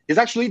them. It's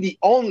actually the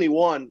only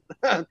one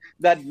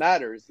that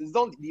matters. It's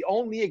the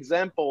only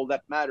example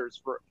that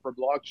matters for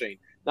blockchain,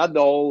 not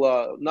the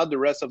whole, not the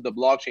rest of the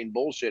blockchain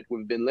bullshit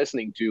we've been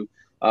listening to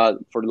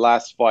for the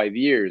last 5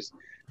 years.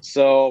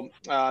 So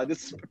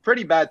this is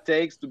pretty bad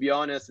takes, to be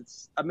honest.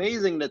 It's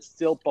amazing that's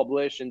still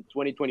published in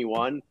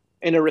 2021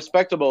 in a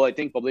respectable, I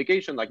think,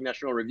 publication like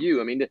National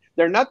Review. I mean,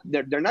 they're not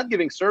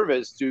giving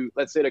service to,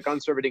 let's say, the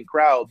conservative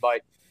crowd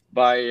by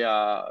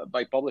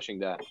publishing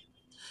that.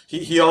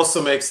 He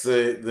also makes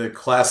the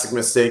classic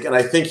mistake, and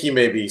I think he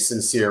may be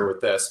sincere with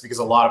this, because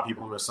a lot of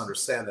people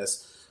misunderstand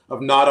this,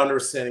 of not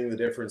understanding the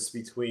difference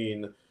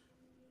between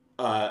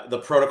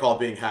the protocol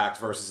being hacked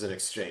versus an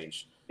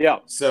exchange. Yeah.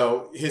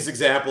 So his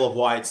example of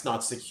why it's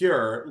not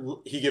secure,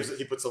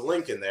 he puts a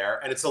link in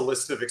there, and it's a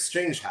list of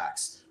exchange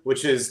hacks,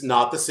 which is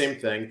not the same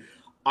thing.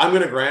 I'm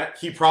going to grant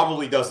he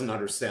probably doesn't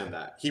understand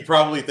that. He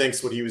probably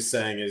thinks what he was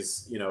saying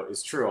is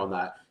true on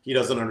that. He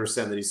doesn't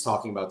understand that he's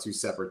talking about two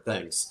separate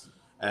things.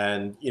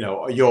 And,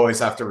 you always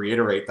have to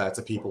reiterate that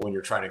to people when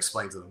you're trying to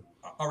explain to them.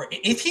 All right.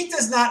 If he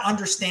does not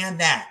understand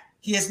that,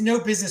 he has no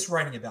business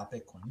writing about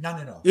Bitcoin.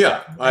 No.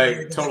 Yeah,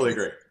 I totally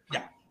agree.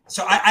 Yeah.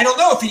 So I don't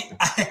know if he...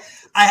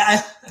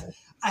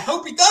 I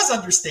hope he does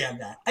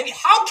understand that. I mean,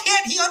 how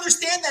can't he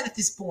understand that at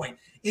this point?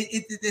 But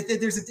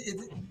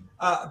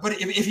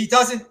if he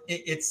doesn't,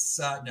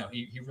 no,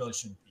 he really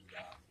shouldn't be.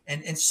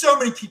 And so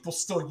many people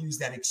still use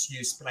that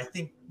excuse, but I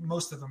think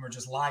most of them are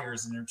just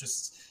liars, and they're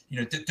just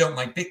don't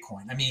like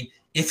Bitcoin. I mean,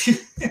 if you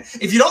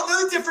don't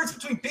know the difference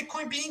between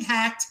Bitcoin being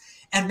hacked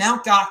and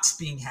Mt. Gox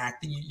being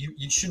hacked, then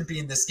you shouldn't be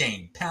in this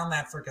game. Pound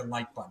that freaking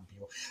like button,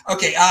 people.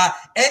 Okay.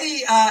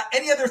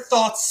 Any other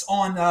thoughts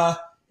on?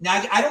 Now,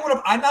 I don't want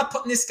to. I'm not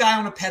putting this guy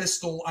on a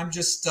pedestal. I'm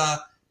just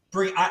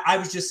I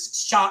was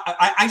just shocked.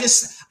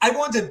 I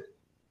wanted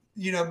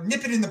to,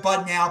 nip it in the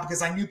bud now,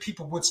 because I knew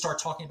people would start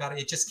talking about it.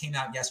 It just came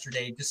out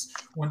yesterday. Just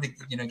wanted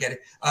to, get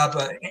it.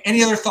 But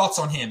any other thoughts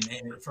on him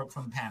from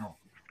the panel?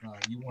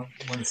 You want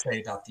to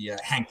say about the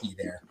Hanke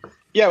there?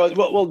 Yeah.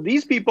 Well,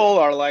 these people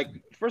are like.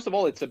 First of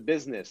all, it's a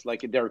business.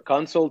 Like, they're a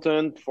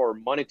consultant for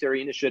monetary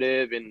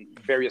initiative in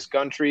various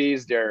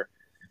countries.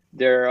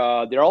 They're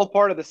all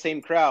part of the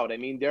same crowd. I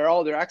mean, they're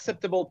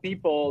acceptable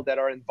people that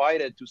are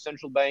invited to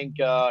central bank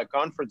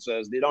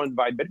conferences. They don't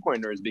invite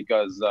Bitcoiners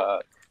because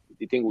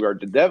they think we are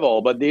the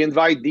devil, but they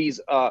invite these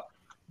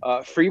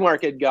free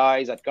market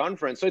guys at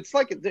conference. So it's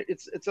like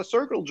it's a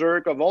circle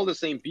jerk of all the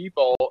same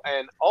people,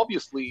 and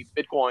obviously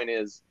Bitcoin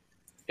is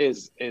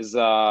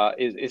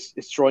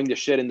throwing the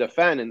shit in the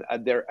fan and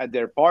at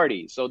their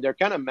party. So they're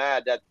kind of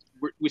mad that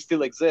we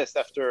still exist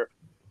after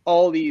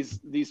all these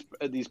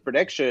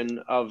prediction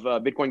of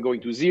Bitcoin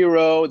going to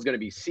zero. It's going to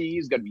be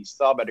seized. It's going to be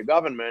stopped by the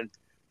government.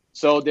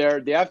 So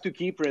they have to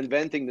keep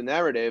reinventing the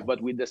narrative, but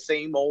with the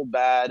same old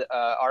bad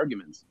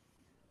arguments.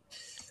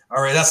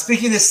 All right. Now,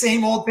 speaking of the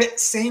same old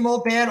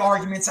bad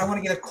arguments, I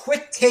want to get a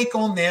quick take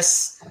on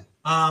this.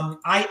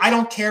 I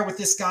don't care what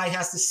this guy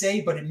has to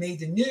say, but it made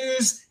the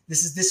news.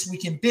 This is This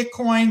Week in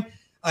Bitcoin.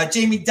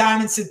 Jamie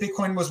Dimon said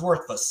Bitcoin was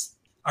worthless.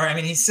 All right. I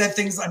mean, he said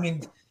things. I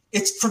mean,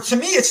 to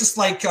me, it's just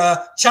like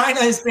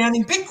China is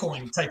banning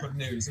Bitcoin type of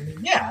news. I mean,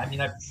 yeah. I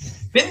mean, I've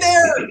been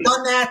there,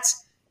 done that.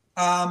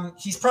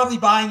 He's probably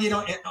buying it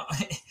on.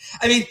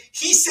 I mean,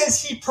 he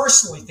says he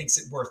personally thinks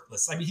it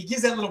worthless. I mean, he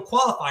gives that little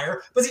qualifier,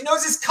 but he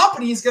knows his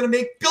company is going to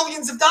make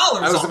billions of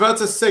dollars. I was about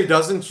to say,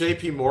 doesn't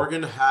JP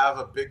Morgan have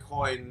a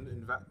Bitcoin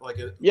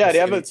they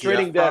have a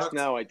trading desk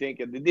now. I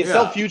think they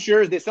sell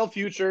futures. They sell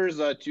futures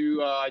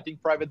to I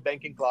think private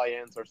banking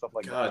clients or stuff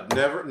like that.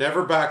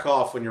 Never back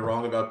off when you're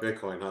wrong about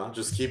Bitcoin, huh?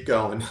 Just keep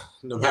going,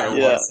 no matter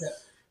what.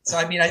 So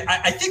I mean,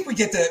 I think we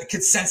get the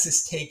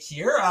consensus take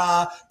here.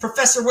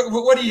 Professor,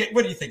 what do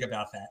you think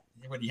about that?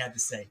 What do you have to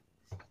say?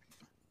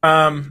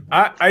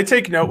 I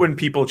take note when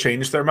people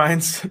change their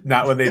minds,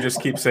 not when they just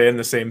keep saying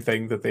the same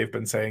thing that they've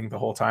been saying the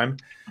whole time.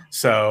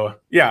 So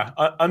yeah,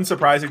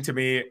 unsurprising to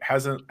me,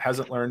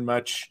 hasn't learned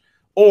much,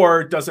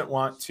 or doesn't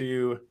want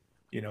to,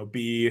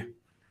 be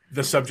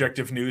the subject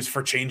of news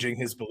for changing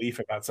his belief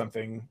about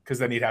something, because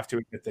then he'd have to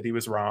admit that he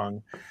was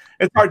wrong.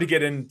 It's hard to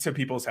get into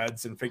people's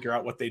heads and figure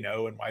out what they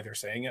know and why they're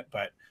saying it,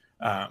 but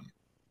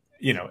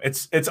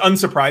it's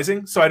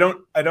unsurprising. So I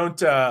don't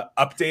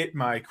update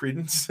my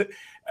credence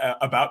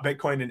about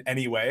Bitcoin in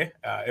any way.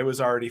 It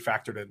was already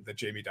factored in that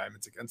Jamie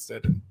Dimon's against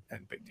it,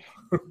 and big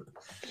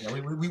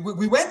deal.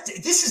 We went.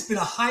 This has been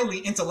a highly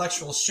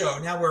intellectual show.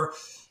 Now we're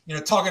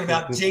talking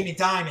about Jamie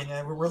Dimon,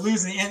 and we're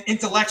losing the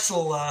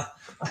intellectual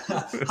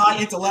high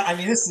intellect. I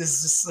mean, this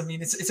is just. I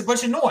mean, it's a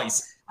bunch of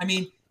noise. I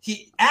mean,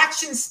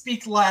 actions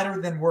speak louder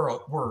than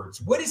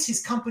words. What is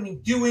his company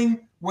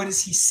doing? What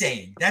is he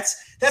saying? That's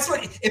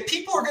what. If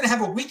people are going to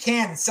have a weak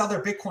hand and sell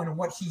their Bitcoin on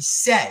what he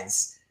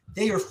says,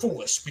 they are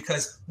foolish,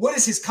 because what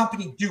is his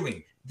company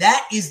doing?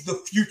 That is the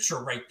future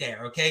right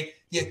there, okay?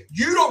 You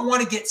don't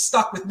want to get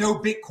stuck with no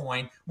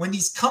Bitcoin when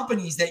these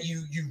companies that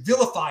you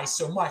vilify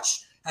so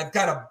much have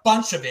got a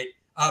bunch of it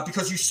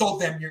because you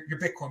sold them your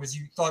Bitcoin because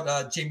you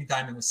thought Jamie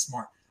Dimon was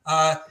smart.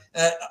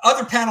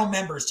 Other panel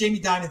members, Jamie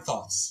Dimon,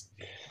 thoughts?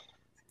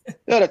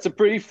 Yeah, that's a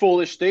pretty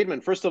foolish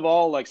statement. First of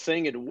all, like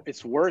saying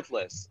it's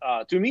worthless.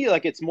 To me,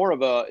 like it's more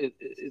of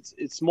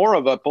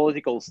a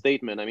political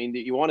statement. I mean,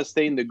 you want to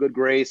stay in the good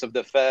grace of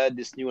the Fed,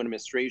 this new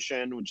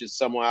administration, which is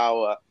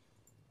somehow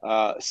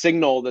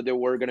signal that they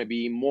were going to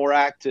be more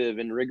active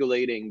in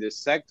regulating this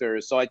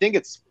sector. So I think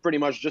it's pretty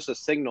much just a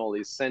signal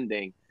he's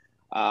sending,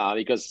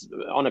 because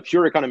on a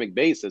pure economic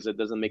basis, it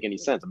doesn't make any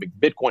sense. I mean,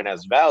 Bitcoin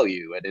has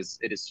value. It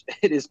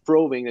is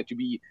proving that to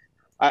be.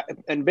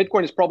 And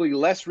Bitcoin is probably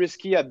less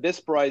risky at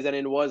this price than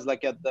it was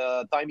like at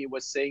the time he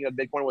was saying that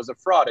Bitcoin was a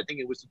fraud. I think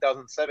it was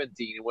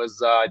 2017. It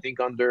was I think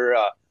under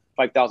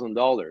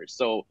 $5,000.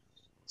 So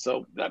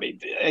I mean,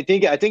 I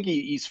think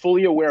he's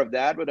fully aware of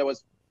that, but that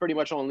was pretty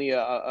much only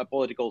a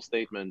political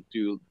statement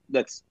to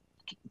let's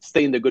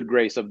stay in the good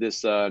grace of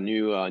this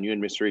new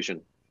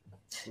administration.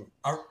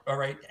 All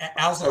right,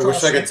 I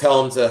wish I could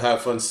tell him to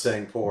have fun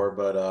staying poor,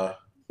 but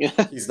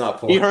he's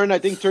not poor. He earned I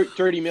think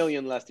 30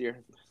 million last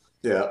year.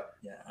 Yeah.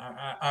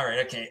 All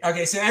right.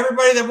 Okay. So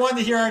everybody that wanted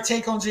to hear our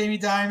take on Jamie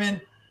Dimon,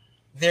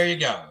 there you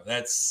go.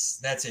 That's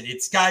it.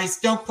 It's guys,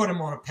 don't put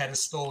him on a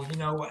pedestal.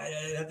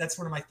 That's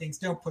one of my things.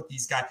 Don't put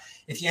these guys.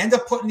 If you end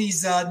up putting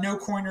these no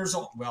coiners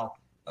on,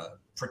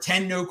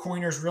 pretend no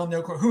coiners, real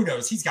no coiners, who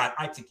knows?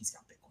 I think he's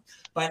got Bitcoin.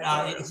 But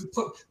if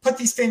you put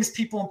these famous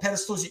people on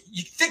pedestals,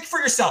 you think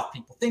for yourself,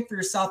 people. Think for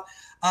yourself.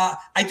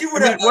 I do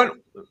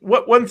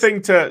one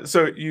thing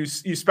so you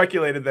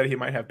speculated that he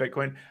might have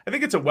Bitcoin. I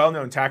think it's a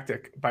well-known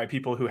tactic by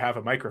people who have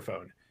a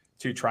microphone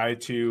to try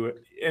to,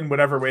 in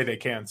whatever way they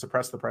can,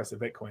 suppress the price of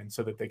Bitcoin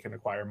so that they can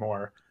acquire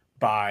more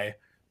by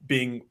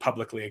being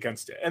publicly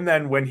against it. And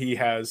then when he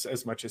has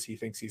as much as he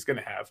thinks he's going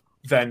to have,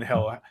 then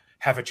he'll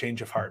have a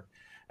change of heart.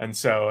 And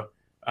so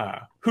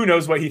who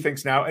knows what he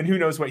thinks now, and who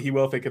knows what he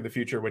will think in the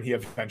future when he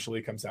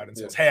eventually comes out and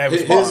says, "Hey, I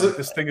was wrong.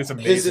 This thing is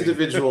amazing." His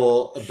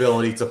individual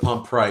ability to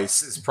pump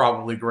price is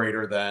probably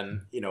greater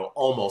than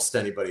almost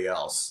anybody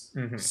else.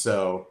 Mm-hmm.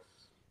 So,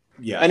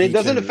 yeah, and it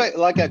doesn't affect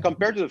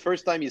compared to the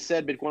first time he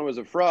said Bitcoin was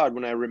a fraud.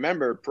 When I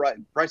remember,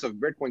 price of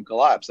Bitcoin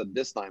collapsed at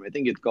this time. I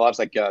think it collapsed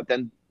like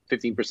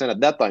 10-15% at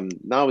that time.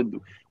 Now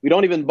we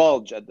don't even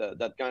budge at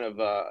that kind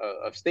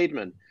of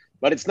statement.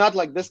 But it's not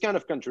like this kind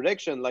of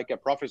contradiction, like a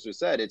professor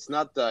said. It's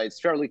not.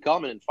 It's fairly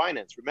common in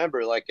finance.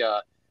 Remember, I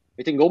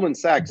think Goldman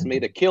Sachs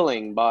made a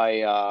killing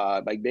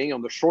by being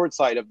on the short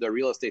side of the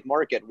real estate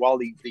market while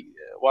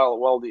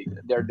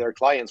their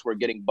clients were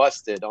getting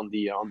busted on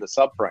the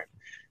subprime.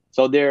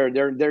 So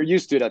they're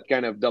used to that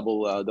kind of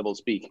double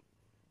speak.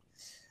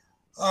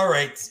 All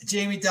right,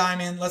 Jamie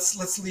Dimon.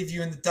 Let's leave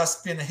you in the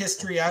dustbin of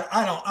history.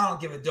 I don't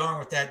give a darn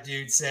what that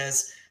dude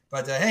says.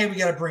 But hey, we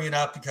got to bring it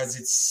up because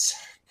it's.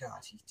 God,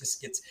 he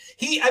just gets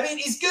I mean,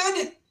 he's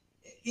good.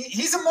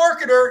 He's a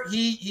marketer.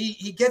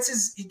 He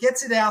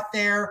gets it out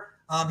there.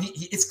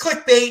 It's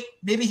clickbait.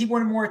 Maybe he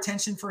wanted more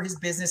attention for his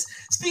business.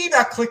 Speaking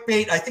about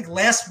clickbait, I think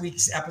last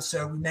week's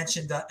episode we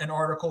mentioned an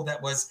article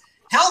that was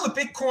how the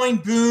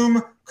Bitcoin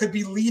boom could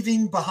be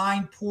leaving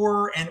behind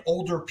poorer and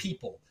older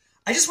people.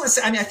 I just want to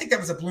say, I mean, I think that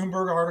was a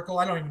Bloomberg article.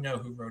 I don't even know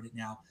who wrote it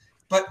now.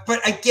 But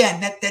again,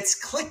 that's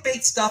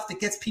clickbait stuff that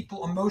gets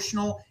people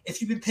emotional.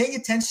 If you've been paying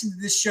attention to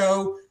this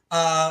show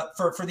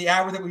for the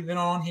hour that we've been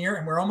on here,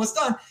 and we're almost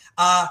done,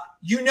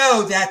 you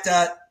know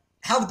that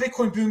how the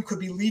Bitcoin boom could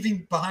be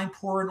leaving behind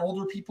poorer and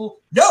older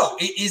people. No,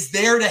 it is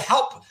there to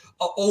help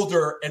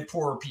older and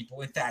poorer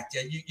people. In fact,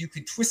 you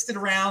could twist it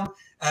around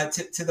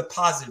to the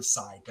positive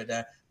side, but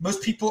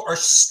most people are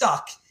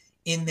stuck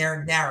in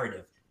their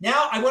narrative.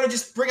 Now, I want to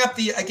just bring up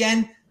the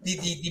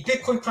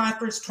Bitcoin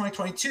Conference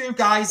 2022.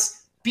 Guys,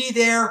 be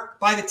there,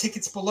 buy the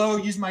tickets below,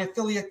 use my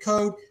affiliate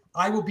code.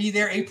 I will be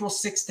there April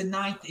 6th to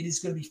 9th. It is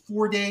going to be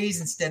 4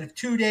 days instead of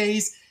 2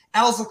 days.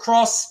 Al's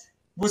Lacrosse,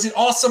 was it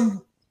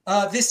awesome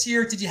this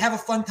year? Did you have a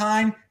fun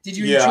time? Did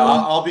you enjoy?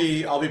 I'll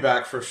be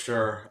back for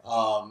sure.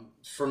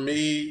 For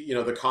me,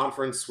 the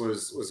conference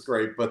was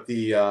great, but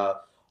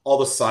all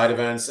the side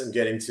events and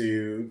getting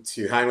to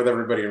hang with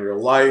everybody in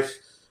real life,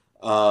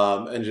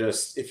 and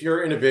just if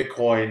you're into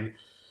Bitcoin,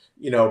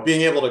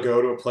 being able to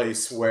go to a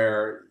place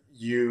where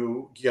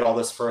you get all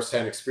this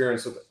firsthand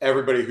experience with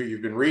everybody who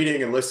you've been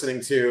reading and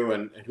listening to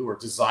and who are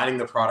designing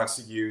the products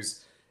you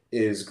use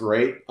is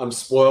great. I'm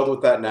spoiled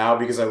with that now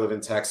because I live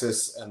in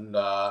Texas and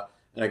I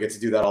get to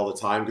do that all the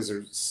time because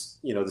there's,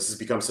 this has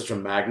become such a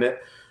magnet.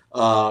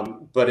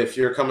 But if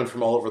you're coming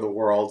from all over the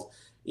world,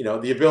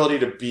 the ability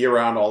to be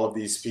around all of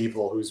these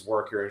people whose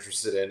work you're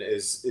interested in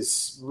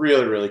is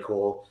really, really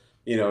cool.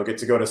 Get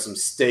to go to some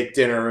steak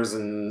dinners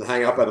and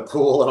hang out by the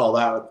pool and all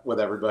that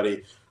with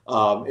everybody.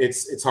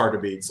 It's hard to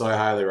beat. So I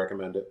highly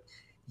recommend it.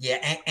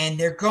 Yeah. And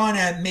they're going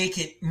to make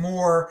it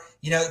more,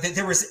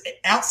 there was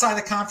outside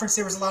the conference,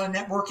 there was a lot of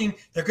networking.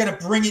 They're going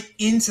to bring it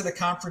into the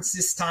conference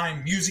this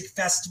time. Music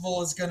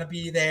festival is going to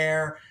be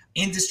there.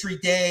 Industry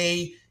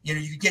day,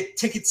 you get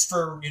tickets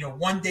for,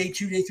 1 day,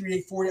 2 day, 3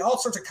 day, 4 day, all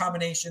sorts of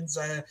combinations.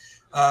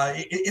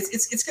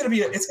 It's going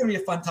to be a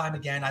fun time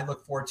again. I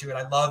look forward to it.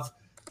 I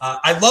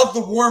love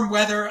the warm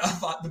weather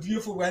of the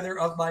beautiful weather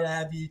of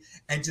Miami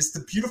and just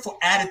the beautiful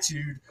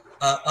attitude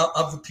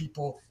of the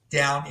people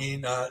down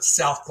in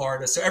South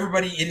Florida. So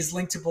everybody, it is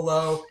linked to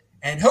below,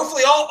 and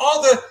hopefully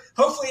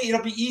hopefully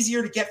it'll be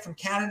easier to get from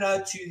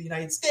Canada to the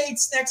United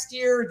States next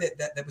year.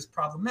 That was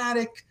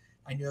problematic.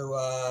 I know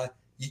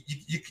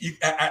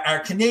our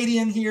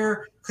Canadian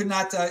here could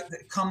not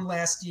come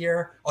last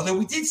year, although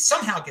we did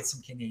somehow get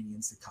some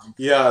Canadians to come.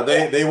 Yeah,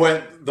 they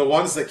went. The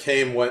ones that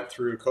came went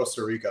through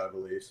Costa Rica, I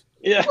believe.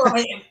 Yeah.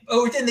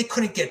 Or then they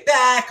couldn't get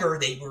back, or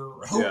they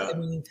were hoping. Yeah. I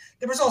mean,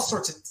 there was all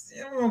sorts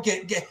of. We won't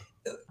get.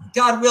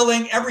 God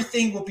willing,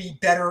 everything will be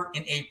better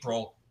in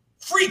April.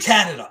 Free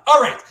Canada. All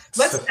right,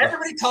 let's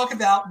everybody talk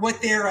about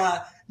what they're.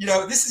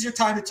 This is your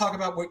time to talk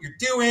about what you're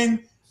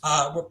doing,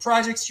 what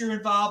projects you're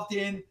involved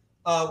in.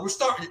 We're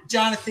starting,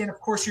 Jonathan.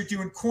 Of course, you're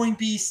doing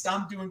Coinbeast.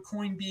 I'm doing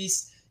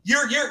Coinbeast.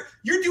 You're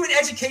doing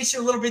education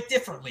a little bit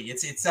differently.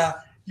 It's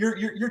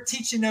you're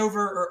teaching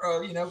over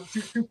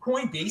through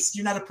Coinbeast.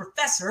 You're not a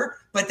professor,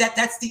 but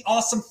that's the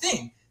awesome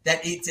thing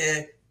that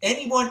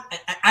anyone.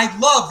 I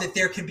love that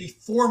there can be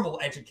formal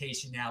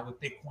education now with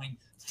Bitcoin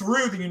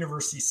through the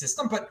university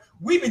system, but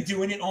we've been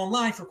doing it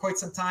online for quite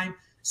some time.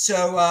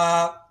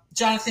 So,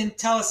 Jonathan,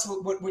 tell us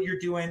what you're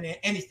doing.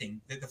 Anything,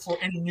 the floor,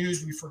 any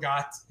news we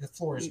forgot. The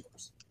floor is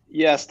yours.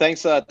 Yes,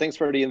 thanks for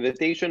the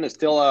invitation. It's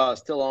still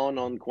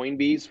on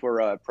Coinbase for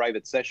a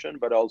private session,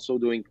 but also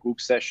doing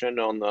group session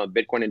on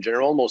Bitcoin in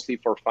general, mostly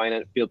for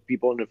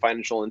people in the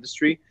financial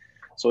industry.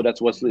 So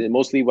that's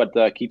mostly what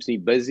keeps me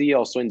busy.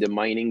 Also in the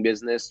mining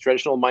business,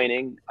 traditional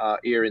mining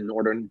here in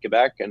northern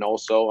Quebec, and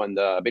also on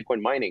the Bitcoin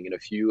mining in a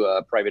few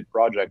private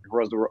projects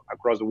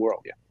across the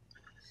world. Yeah.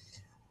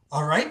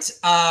 All right.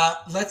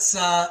 Let's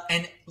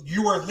and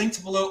you are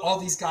linked below. All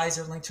these guys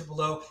are linked to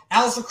below.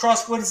 Al's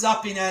Lacrosse, what is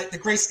up in the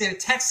great state of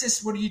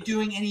Texas? What are you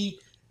doing?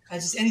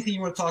 Just anything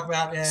you want to talk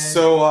about?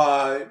 So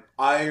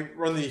I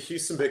run the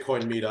Houston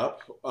Bitcoin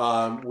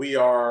Meetup. We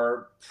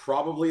are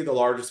probably the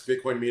largest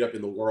Bitcoin meetup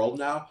in the world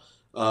now.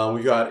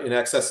 We've got in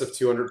excess of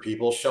 200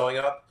 people showing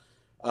up,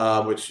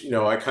 which,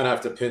 I kind of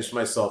have to pinch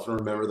myself and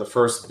remember the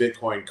first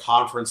Bitcoin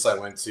conference I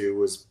went to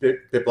was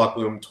BitBlock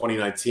Boom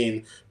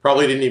 2019.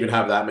 Probably didn't even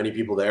have that many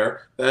people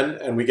there then,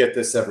 and we get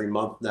this every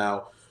month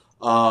now.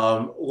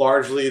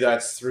 Largely,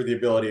 that's through the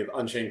ability of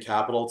Unchained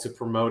Capital to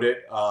promote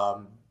it.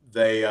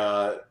 They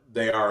are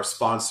a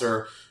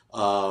sponsor.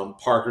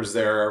 Parker's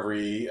there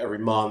every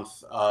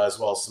month, as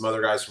well as some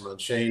other guys from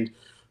Unchained.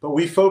 But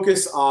we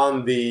focus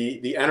on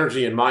the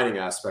energy and mining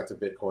aspect of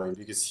Bitcoin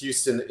because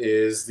Houston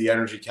is the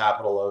energy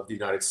capital of the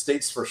United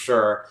States for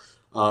sure,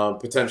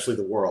 potentially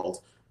the world.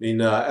 I mean,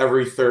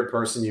 every third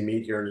person you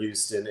meet here in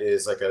Houston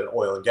is like an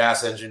oil and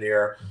gas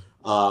engineer.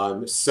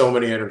 So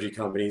many energy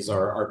companies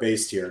are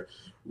based here.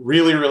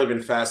 really, really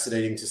been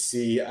fascinating to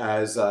see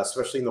as,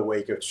 especially in the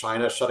wake of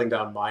China shutting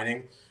down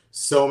mining.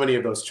 So many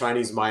of those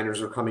Chinese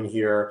miners are coming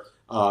here.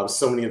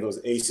 So many of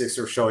those ASICs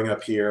are showing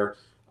up here.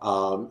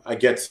 I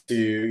get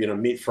to,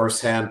 meet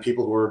firsthand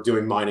people who are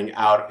doing mining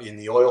out in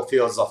the oil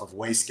fields off of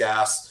waste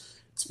gas.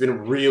 It's been a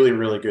really,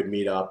 really good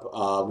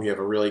meetup. We have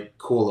a really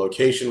cool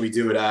location we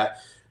do it at.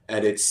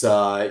 And it's,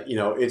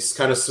 it's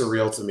kind of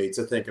surreal to me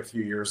to think a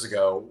few years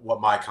ago what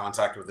my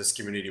contact with this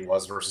community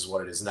was versus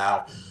what it is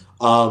now.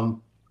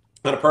 On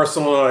a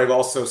personal note, I've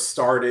also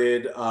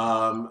started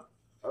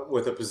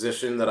with a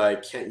position that I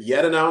can't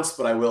yet announce,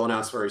 but I will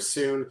announce very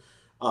soon.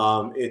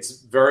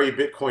 It's very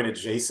Bitcoin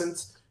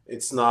adjacent.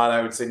 It's not,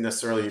 I would say,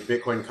 necessarily a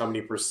Bitcoin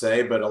company per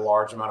se, but a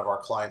large amount of our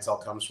clientele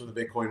comes from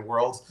the Bitcoin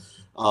world.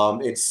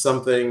 It's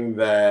something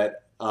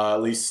that at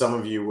least some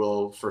of you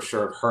will for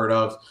sure have heard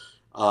of.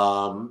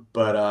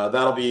 But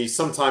that'll be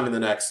sometime in the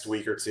next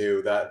week or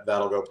two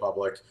that'll go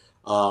public.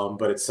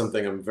 But it's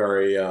something I'm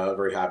very,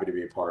 very happy to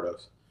be a part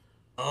of.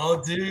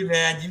 Oh, dude,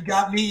 man, you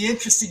got me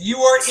interested. You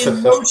are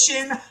in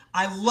motion.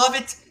 I love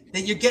it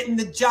that you're getting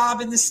the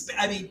job in this.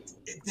 I mean,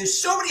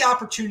 there's so many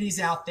opportunities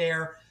out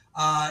there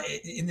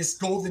in this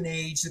golden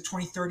age, the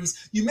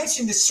 2030s. You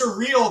mentioned the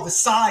surreal, the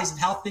size of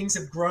how things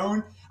have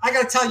grown. I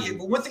got to tell you,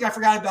 but one thing I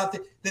forgot about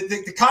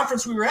the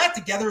conference we were at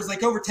together was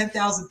like over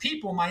 10,000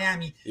 people in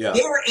Miami. Yeah.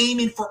 They were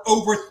aiming for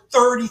over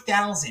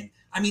 30,000.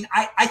 I mean,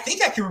 I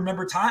think I can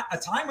remember a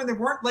time when there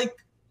weren't like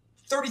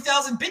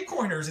 30,000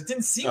 Bitcoiners. It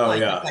didn't seem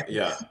back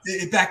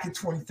in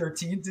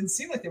 2013. It didn't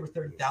seem like there were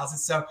 30,000.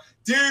 So,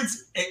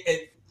 dudes,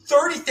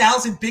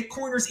 30,000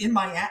 Bitcoiners in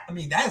Miami. I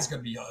mean, that is going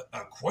to be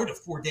quite a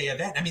 4-day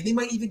event. I mean, they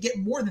might even get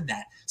more than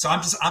that. So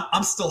I'm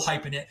still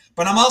hyping it,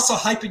 but I'm also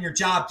hyping your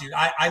job, dude.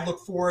 I look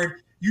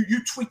forward.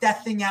 You tweet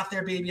that thing out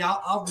there, baby.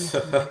 I'll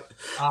retweet it.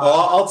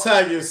 I'll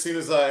tag you as soon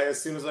as I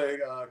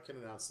can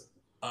announce it.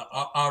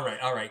 All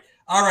right.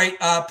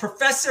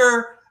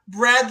 Professor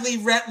Bradley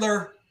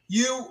Rettler,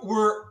 you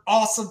were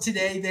awesome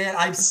today, man.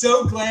 I'm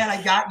so glad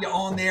I got you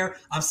on there.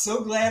 I'm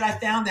so glad I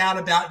found out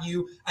about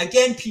you.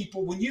 Again,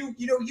 people, when you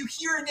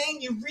hear a name,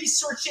 you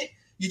research it.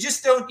 You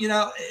just don't, you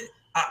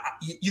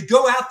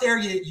go out there,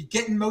 you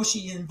get in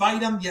motion, you invite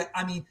them.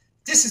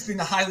 This has been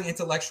a highly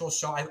intellectual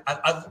show.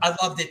 I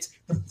loved it.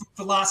 The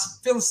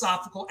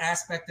philosophical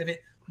aspect of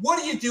it.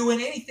 What are you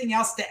doing? Anything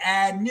else to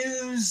add?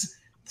 News,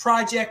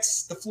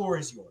 projects? The floor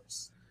is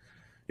yours.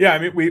 Yeah, I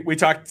mean, we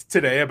talked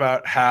today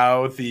about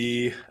how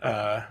the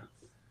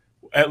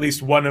at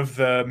least one of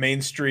the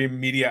mainstream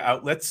media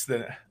outlets,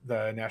 the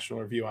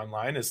National Review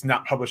Online, is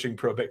not publishing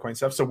pro Bitcoin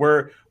stuff. So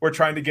we're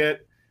trying to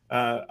get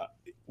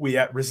we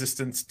at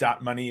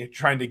resistance.money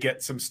trying to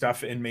get some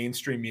stuff in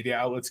mainstream media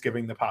outlets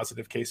giving the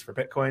positive case for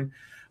Bitcoin.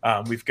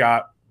 We've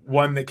got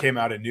one that came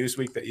out in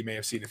Newsweek that you may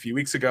have seen a few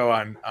weeks ago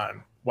on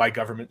why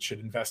government should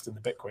invest in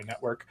the Bitcoin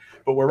network.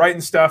 But we're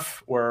writing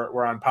stuff.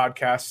 We're on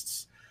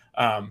podcasts.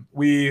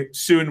 We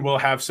soon will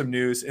have some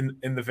news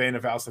in the vein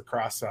of Al's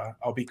Lacrosse.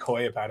 I'll be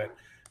coy about it.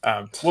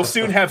 We'll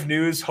soon have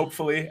news,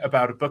 hopefully,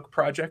 about a book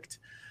project.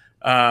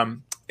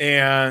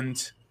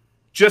 And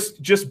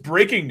just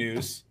breaking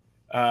news,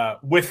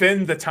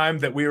 within the time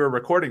that we were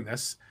recording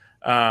this,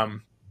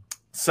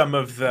 some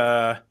of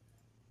the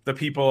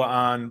people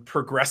on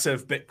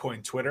Progressive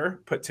Bitcoin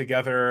Twitter put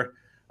together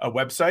a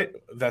website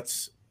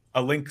that's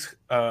a link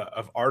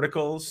of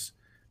articles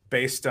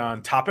based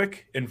on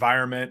topic,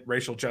 environment,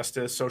 racial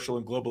justice, social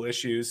and global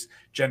issues,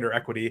 gender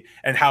equity,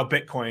 and how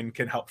Bitcoin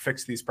can help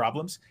fix these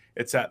problems.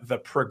 It's at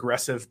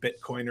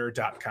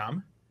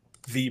theprogressivebitcoiner.com,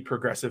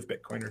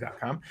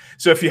 theprogressivebitcoiner.com.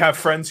 So if you have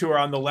friends who are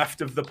on the left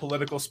of the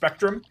political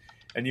spectrum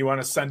and you want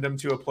to send them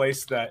to a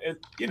place that,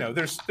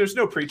 there's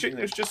no preaching,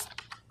 there's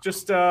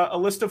just a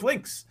list of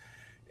links.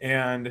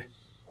 And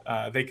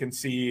they can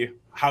see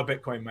how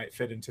Bitcoin might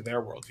fit into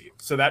their worldview.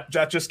 So that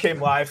just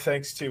came live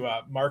thanks to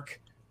Mark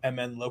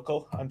MN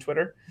Local on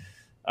Twitter,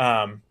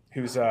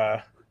 who's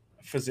a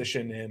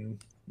physician in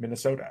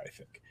Minnesota, I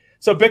think.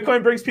 So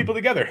Bitcoin brings people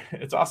together.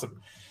 It's awesome.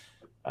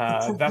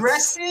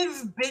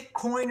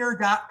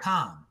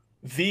 ProgressiveBitcoiner.com.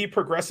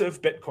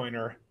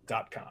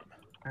 TheProgressiveBitcoiner.com.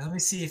 Let me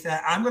see if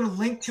I'm going to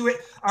link to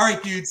it. All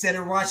right, dudes that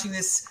are watching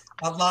this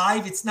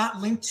live, it's not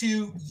linked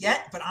to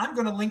yet, but I'm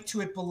going to link to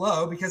it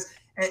below because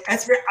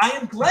I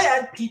am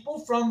glad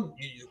people from,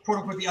 quote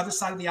unquote, the other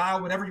side of the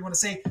aisle, whatever you want to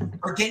say,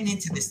 are getting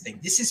into this thing.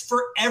 This is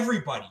for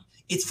everybody.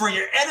 It's for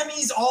your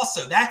enemies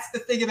also. That's the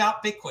thing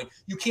about Bitcoin.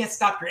 You can't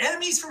stop your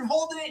enemies from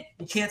holding it.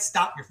 You can't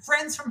stop your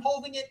friends from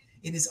holding it.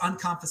 It is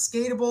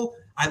unconfiscatable.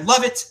 I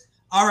love it.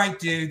 All right,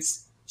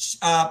 dudes.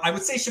 I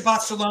would say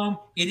Shabbat Shalom.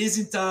 It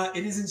isn't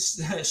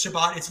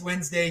Shabbat. It's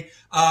Wednesday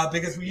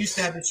because we used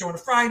to have this show on a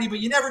Friday, but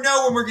you never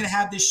know when we're going to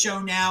have this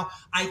show now.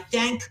 I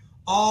thank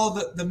all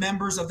the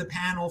members of the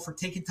panel for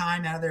taking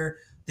time out of their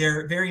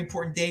very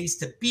important days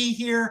to be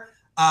here.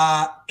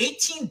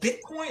 18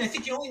 Bitcoin. I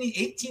think you only need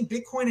 18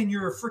 Bitcoin and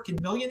you're a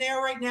freaking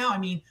millionaire right now. I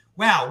mean,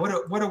 wow,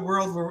 what a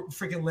world we're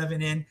freaking living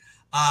in.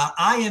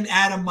 I am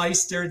Adam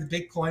Meister, the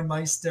Bitcoin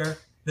Meister,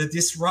 the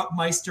Disrupt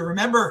Meister.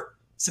 Remember,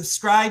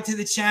 subscribe to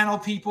the channel,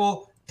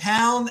 people.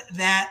 Pound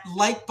that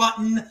like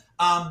button.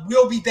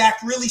 We'll be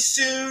back really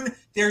soon.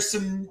 There's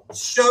some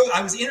show.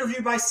 I was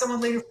interviewed by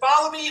someone later.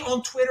 Follow me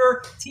on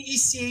Twitter,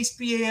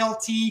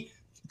 TECHBALT.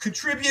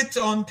 Contribute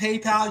on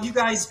PayPal. You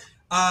guys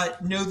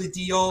know the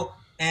deal.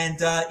 And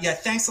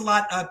thanks a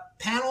lot,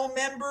 panel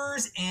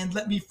members. And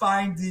let me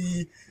find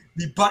the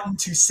button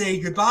to say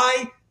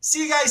goodbye.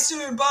 See you guys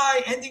soon.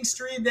 Bye. Ending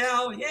stream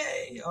now.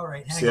 Yay. All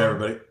right. See you,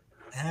 everybody.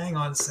 Hang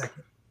on a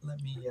second.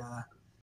 Let me